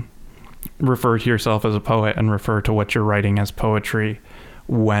refer to yourself as a poet and refer to what you're writing as poetry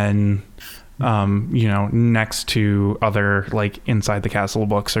when you know, next to other, like, Inside the Castle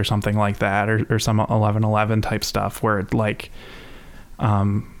books or something like that, or some 1111 type stuff where it, like,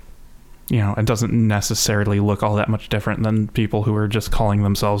 you know, it doesn't necessarily look all that much different than people who are just calling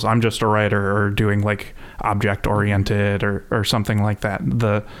themselves, I'm just a writer, or doing like object oriented or something like that.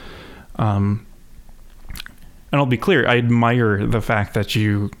 And I'll be clear, I admire the fact that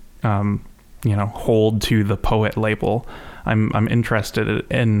you, you know, hold to the poet label. I'm interested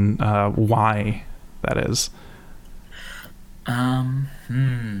in why that is.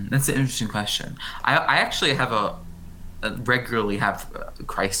 That's an interesting question. I actually have regularly have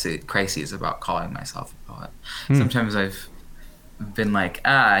crises about calling myself a poet. Sometimes I've been like,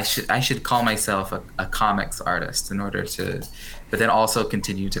 I should call myself a comics artist in order to, but then also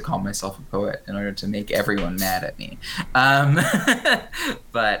continue to call myself a poet in order to make everyone mad at me.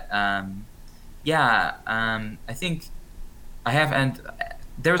 But yeah, I think I have, and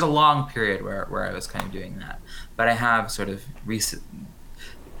there was a long period where I was kind of doing that, but I have sort of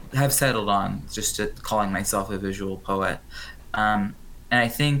have settled on just calling myself a visual poet. And I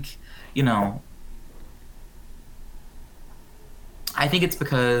think, you know, I think it's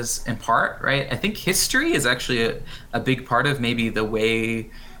because, in part, right, I think history is actually a big part of maybe the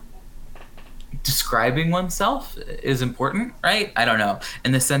way describing oneself is important, right? I don't know.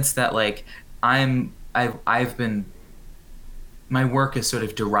 In the sense that, like, I've been, my work is sort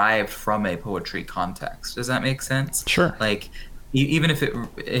of derived from a poetry context. Does that make sense? Sure. Like, even if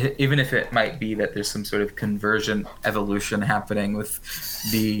it might be that there's some sort of convergent evolution happening with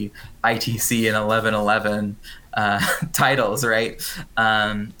the ITC and 1111 titles, right?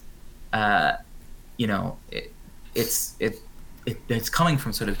 You know, it's coming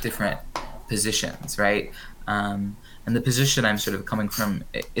from sort of different positions, right? And the position I'm sort of coming from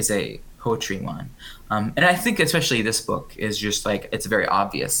is a poetry one. And I think especially this book is just like, it's very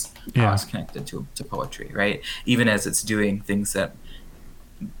obvious how it's connected to poetry, right? Even as it's doing things that,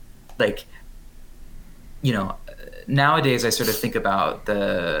 like, you know, nowadays I sort of think about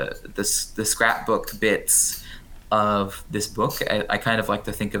the scrapbook bits of this book. I kind of like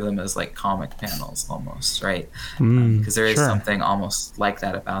to think of them as like comic panels almost, right? Because there is something almost like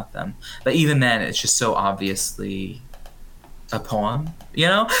that about them. But even then, it's just so obviously a poem, you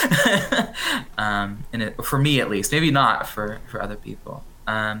know? And for me at least, maybe not for other people.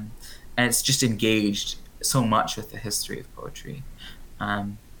 And it's just engaged so much with the history of poetry.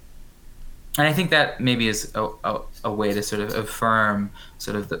 And I think that maybe is a way to sort of affirm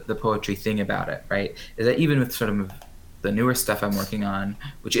sort of the poetry thing about it, right? Is that even with sort of the newer stuff I'm working on,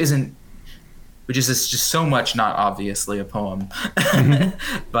 which is just so much not obviously a poem,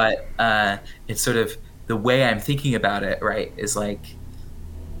 but it's sort of the way I'm thinking about it, right, is like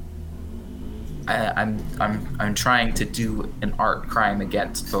I'm trying to do an art crime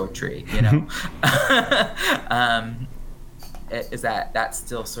against poetry, you know. Is that's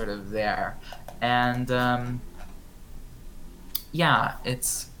still sort of there, and yeah,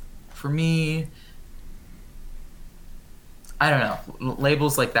 it's, for me, I don't know,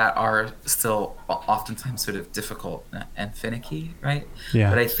 labels like that are still oftentimes sort of difficult and finicky, right? Yeah.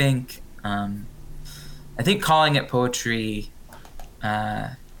 But I think calling it poetry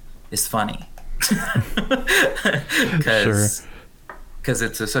is funny because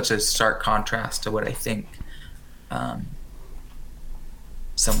it's such a stark contrast to what I think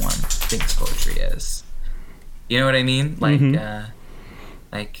someone thinks poetry is. You know what I mean? Like,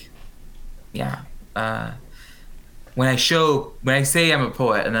 yeah. When I say I'm a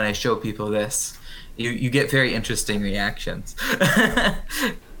poet and then I show people this, you get very interesting reactions.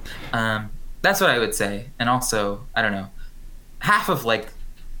 That's what I would say. And also, I don't know, half of like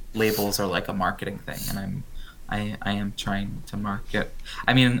labels are like a marketing thing, and I am trying to market.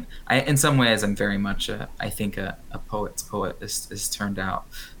 I mean, in some ways I'm very much I think a poet's poet is turned out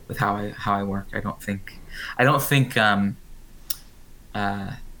with how I work. I don't think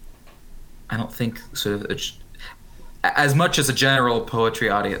uh, I don't think sort of as much as a general poetry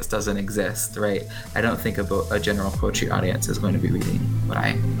audience doesn't exist, right? I don't think a general poetry audience is going to be reading what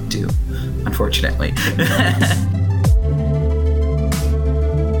I do, unfortunately.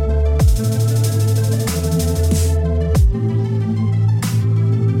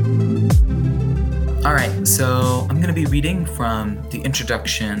 All right, so I'm going to be reading from the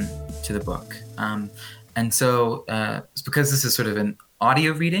introduction to the book. And so, because this is sort of an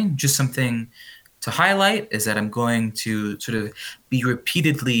audio reading, just something to highlight is that I'm going to sort of be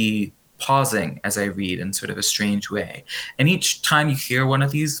repeatedly pausing as I read in sort of a strange way. And each time you hear one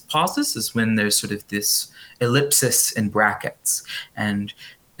of these pauses is when there's sort of this ellipsis in brackets, and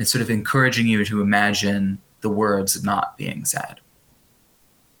it's sort of encouraging you to imagine the words not being said.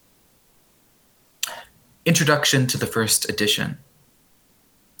 Introduction to the first edition.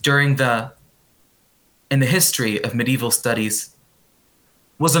 In the history of medieval studies,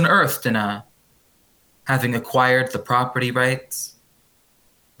 was unearthed in having acquired the property rights,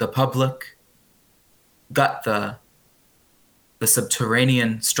 the public, got the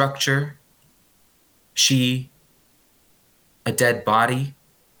subterranean structure, she, a dead body,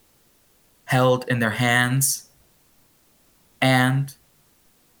 held in their hands, and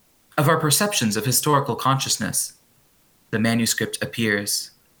of our perceptions of historical consciousness, the manuscript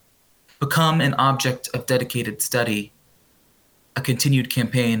appears, become an object of dedicated study, a continued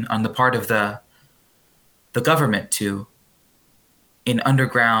campaign on the part of the government to, in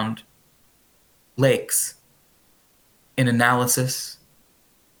underground lakes, in analysis.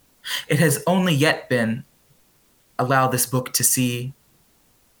 It has only yet been allow this book to see,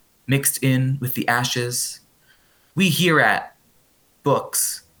 mixed in with the ashes. We here at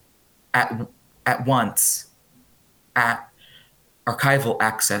books, at once, at archival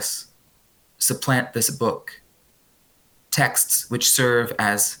access, supplant this book. Texts which serve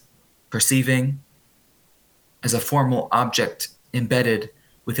as perceiving, as a formal object embedded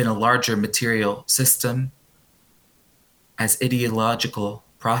within a larger material system, as ideological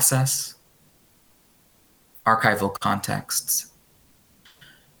process, archival contexts.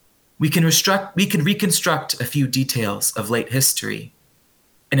 We can reconstruct a few details of late history,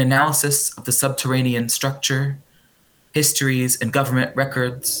 an analysis of the subterranean structure, histories and government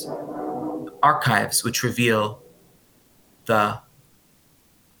records, archives which reveal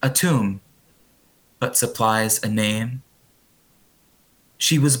a tomb but supplies a name.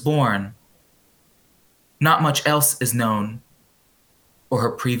 She was born. Not much else is known, or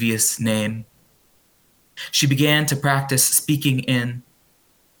her previous name. She began to practice speaking in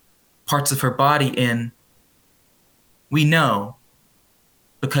parts of her body in. We know,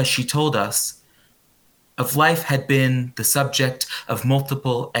 because she told us, of life had been the subject of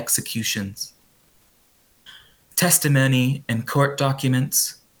multiple executions. Testimony and court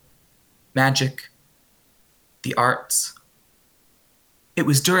documents, magic, the arts. It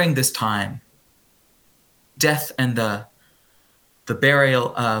was during this time, death and the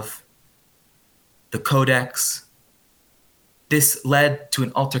burial of the codex. This led to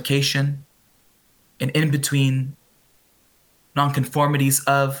an altercation, and in between nonconformities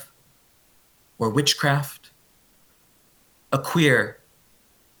of, or witchcraft, a queer,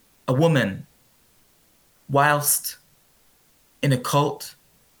 a woman, whilst in a cult,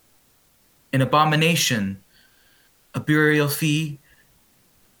 an abomination, a burial fee,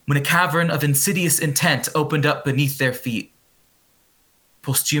 when a cavern of insidious intent opened up beneath their feet.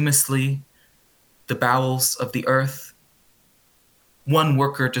 Posthumously, the bowels of the earth. One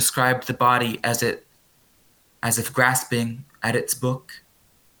worker described the body as if grasping at its book.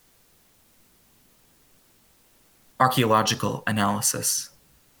 Archaeological analysis.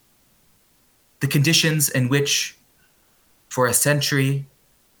 The conditions in which, for a century,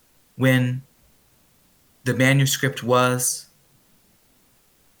 when the manuscript was,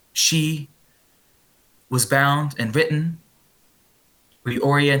 she was bound and written,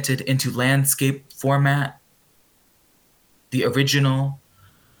 reoriented into landscape format. The original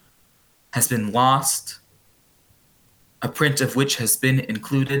has been lost, a print of which has been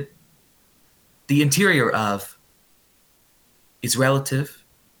included. The interior of is relative.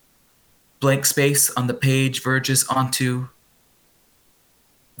 Blank space on the page verges onto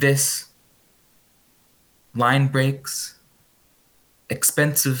this. Line breaks,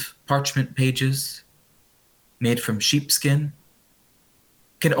 expensive parchment pages made from sheepskin,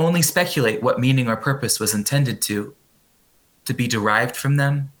 can only speculate what meaning or purpose was intended to be derived from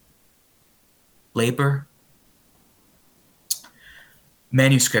them. Labor.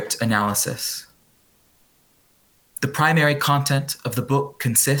 Manuscript analysis. The primary content of the book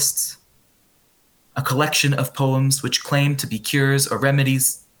consists a collection of poems which claim to be cures or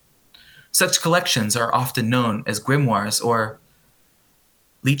remedies. Such collections are often known as grimoires or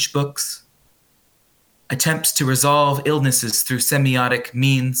leech books. Attempts to resolve illnesses through semiotic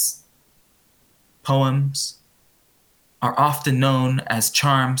means. Poems are often known as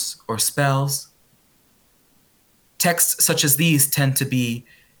charms or spells. Texts such as these tend to be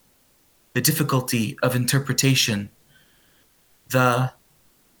the difficulty of interpretation, the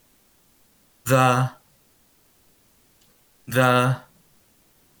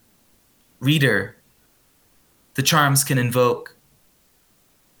reader. The charms can invoke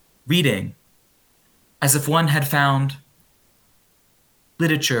reading, as if one had found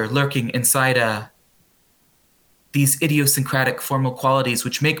literature lurking inside these idiosyncratic formal qualities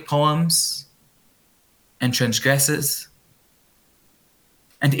which make poems and transgresses.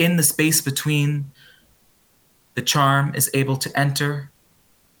 And in the space between, the charm is able to enter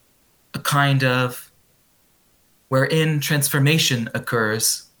a kind of wherein transformation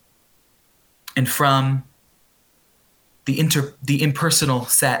occurs, and from the impersonal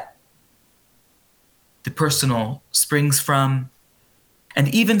set, the personal springs from,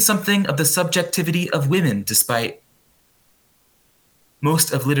 and even something of the subjectivity of women, despite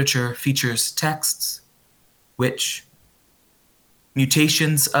most of literature features texts which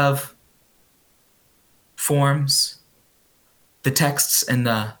mutations of forms, the texts and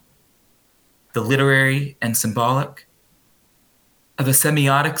the literary and symbolic, of the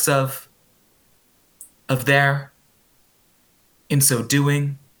semiotics of their, in so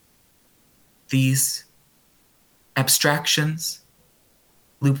doing, these abstractions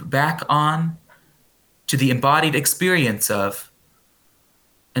loop back on to the embodied experience of,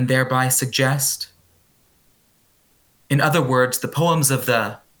 and thereby suggest, in other words, the poems of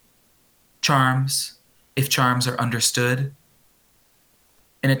the charms, if charms are understood,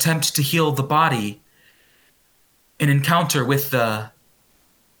 an attempt to heal the body, an encounter with the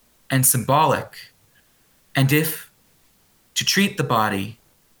and symbolic, and if to treat the body,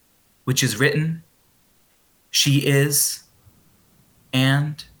 which is written, she is,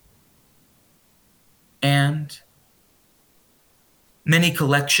 and many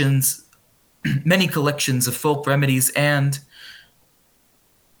collections of folk remedies and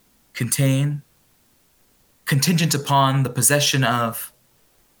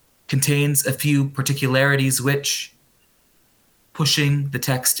contains a few particularities which, pushing the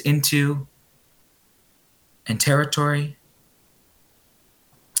text into and territory,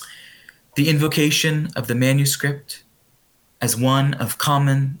 the invocation of the manuscript as one of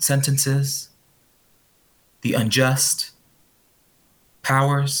common sentences, the unjust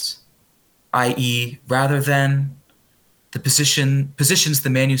powers, i.e., rather than the positions the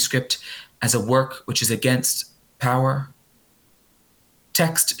manuscript as a work which is against power.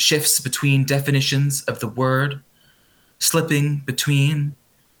 Text shifts between definitions of the word, slipping between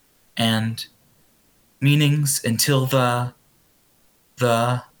and meanings until the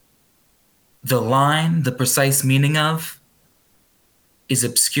line, the precise meaning of, is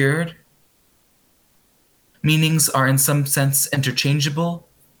obscured. Meanings are in some sense interchangeable,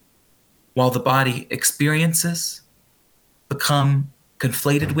 while the body experiences become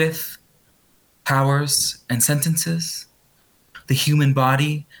conflated with powers and sentences. The human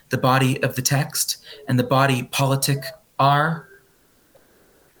body, the body of the text, and the body politic are.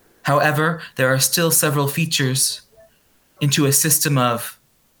 However, there are still several features into a system of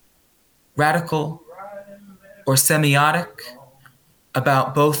radical or semiotic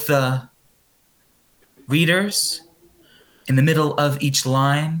about both the readers in the middle of each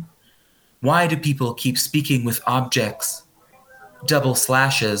line. Why do people keep speaking with objects, double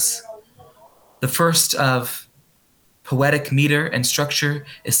slashes? The first of poetic meter and structure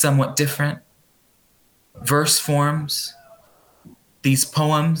is somewhat different. Verse forms, these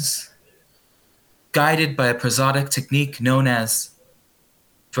poems, guided by a prosodic technique known as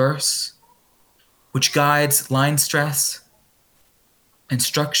verse, which guides line stress and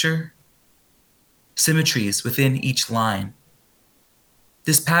structure, symmetries within each line.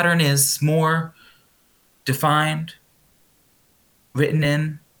 This pattern is more defined, written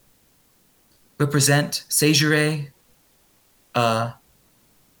in, represent, Segere,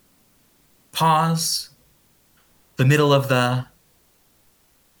 pause. The middle of the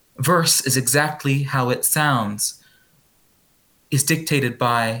verse is exactly how it sounds, is dictated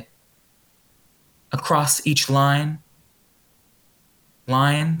by across each line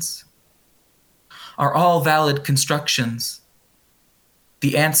lines are all valid constructions.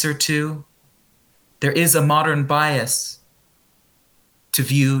 The answer to, there is a modern bias to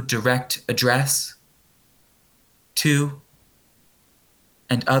view direct address to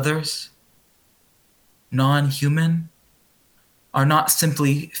and others, non-human, are not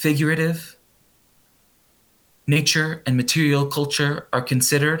simply figurative. Nature and material culture are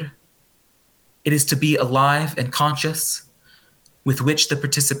considered. It is to be alive and conscious, with which the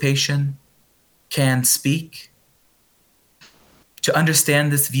participation can speak. To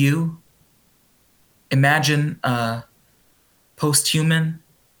understand this view, imagine a post-human,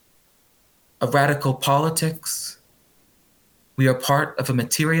 a radical politics. We are part of a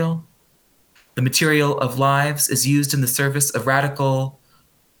material. The material of lives is used in the service of radical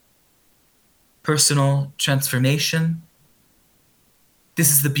personal transformation. This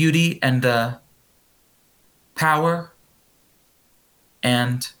is the beauty and the power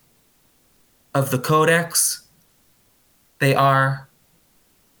and of the codex. They are,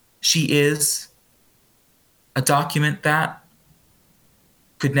 she is, a document that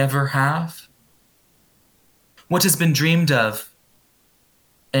could never have. What has been dreamed of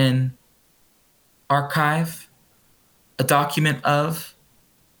in archive, a document of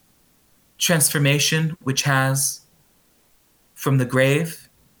transformation which has from the grave.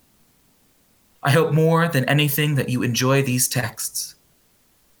 I hope more than anything that you enjoy these texts,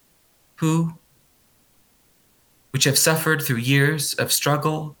 which have suffered through years of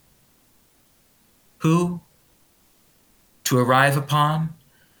struggle, to arrive upon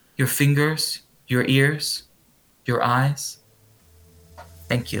your fingers, your ears, your eyes.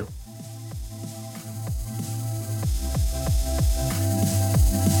 Thank you.